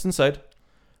The Ghost Inside.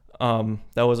 That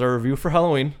was our review for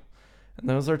Halloween, and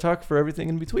that was our talk for everything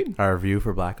in between. Our review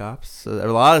for Black Ops. So there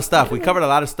was a lot of stuff. We covered a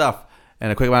lot of stuff in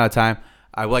a quick amount of time.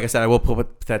 Like I said, I will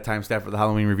put that timestamp for the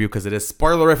Halloween review because it is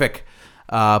spoilerific.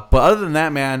 But other than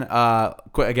that, man, I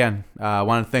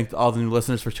want to thank all the new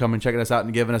listeners for coming and checking us out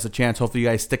and giving us a chance. Hopefully you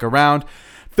guys stick around.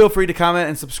 Feel free to comment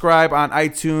and subscribe on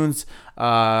iTunes,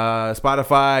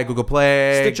 Spotify, Google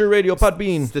Play, Stitcher Radio,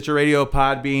 Podbean,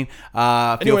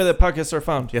 anywhere that podcasts are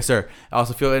found. Yes, sir.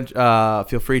 Also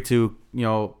feel free to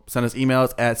send us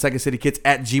emails at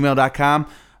secondcitykids@gmail.com.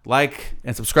 Like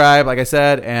and subscribe, like I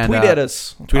said, and Tweet at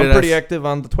us. I'm pretty active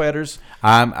on the Twitters.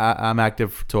 I'm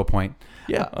active to a point.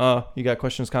 Yeah. You got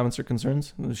questions, comments, or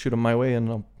concerns? Shoot them my way, and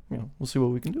we'll see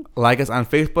what we can do. Like us on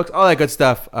Facebook, all that good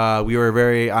stuff. We were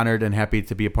very honored and happy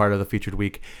to be a part of the featured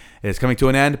week. It's coming to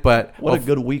an end, but What a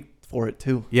good week for it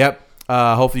too. Yep.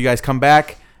 Hopefully you guys come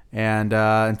back, and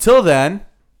until then,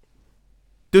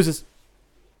 deuces.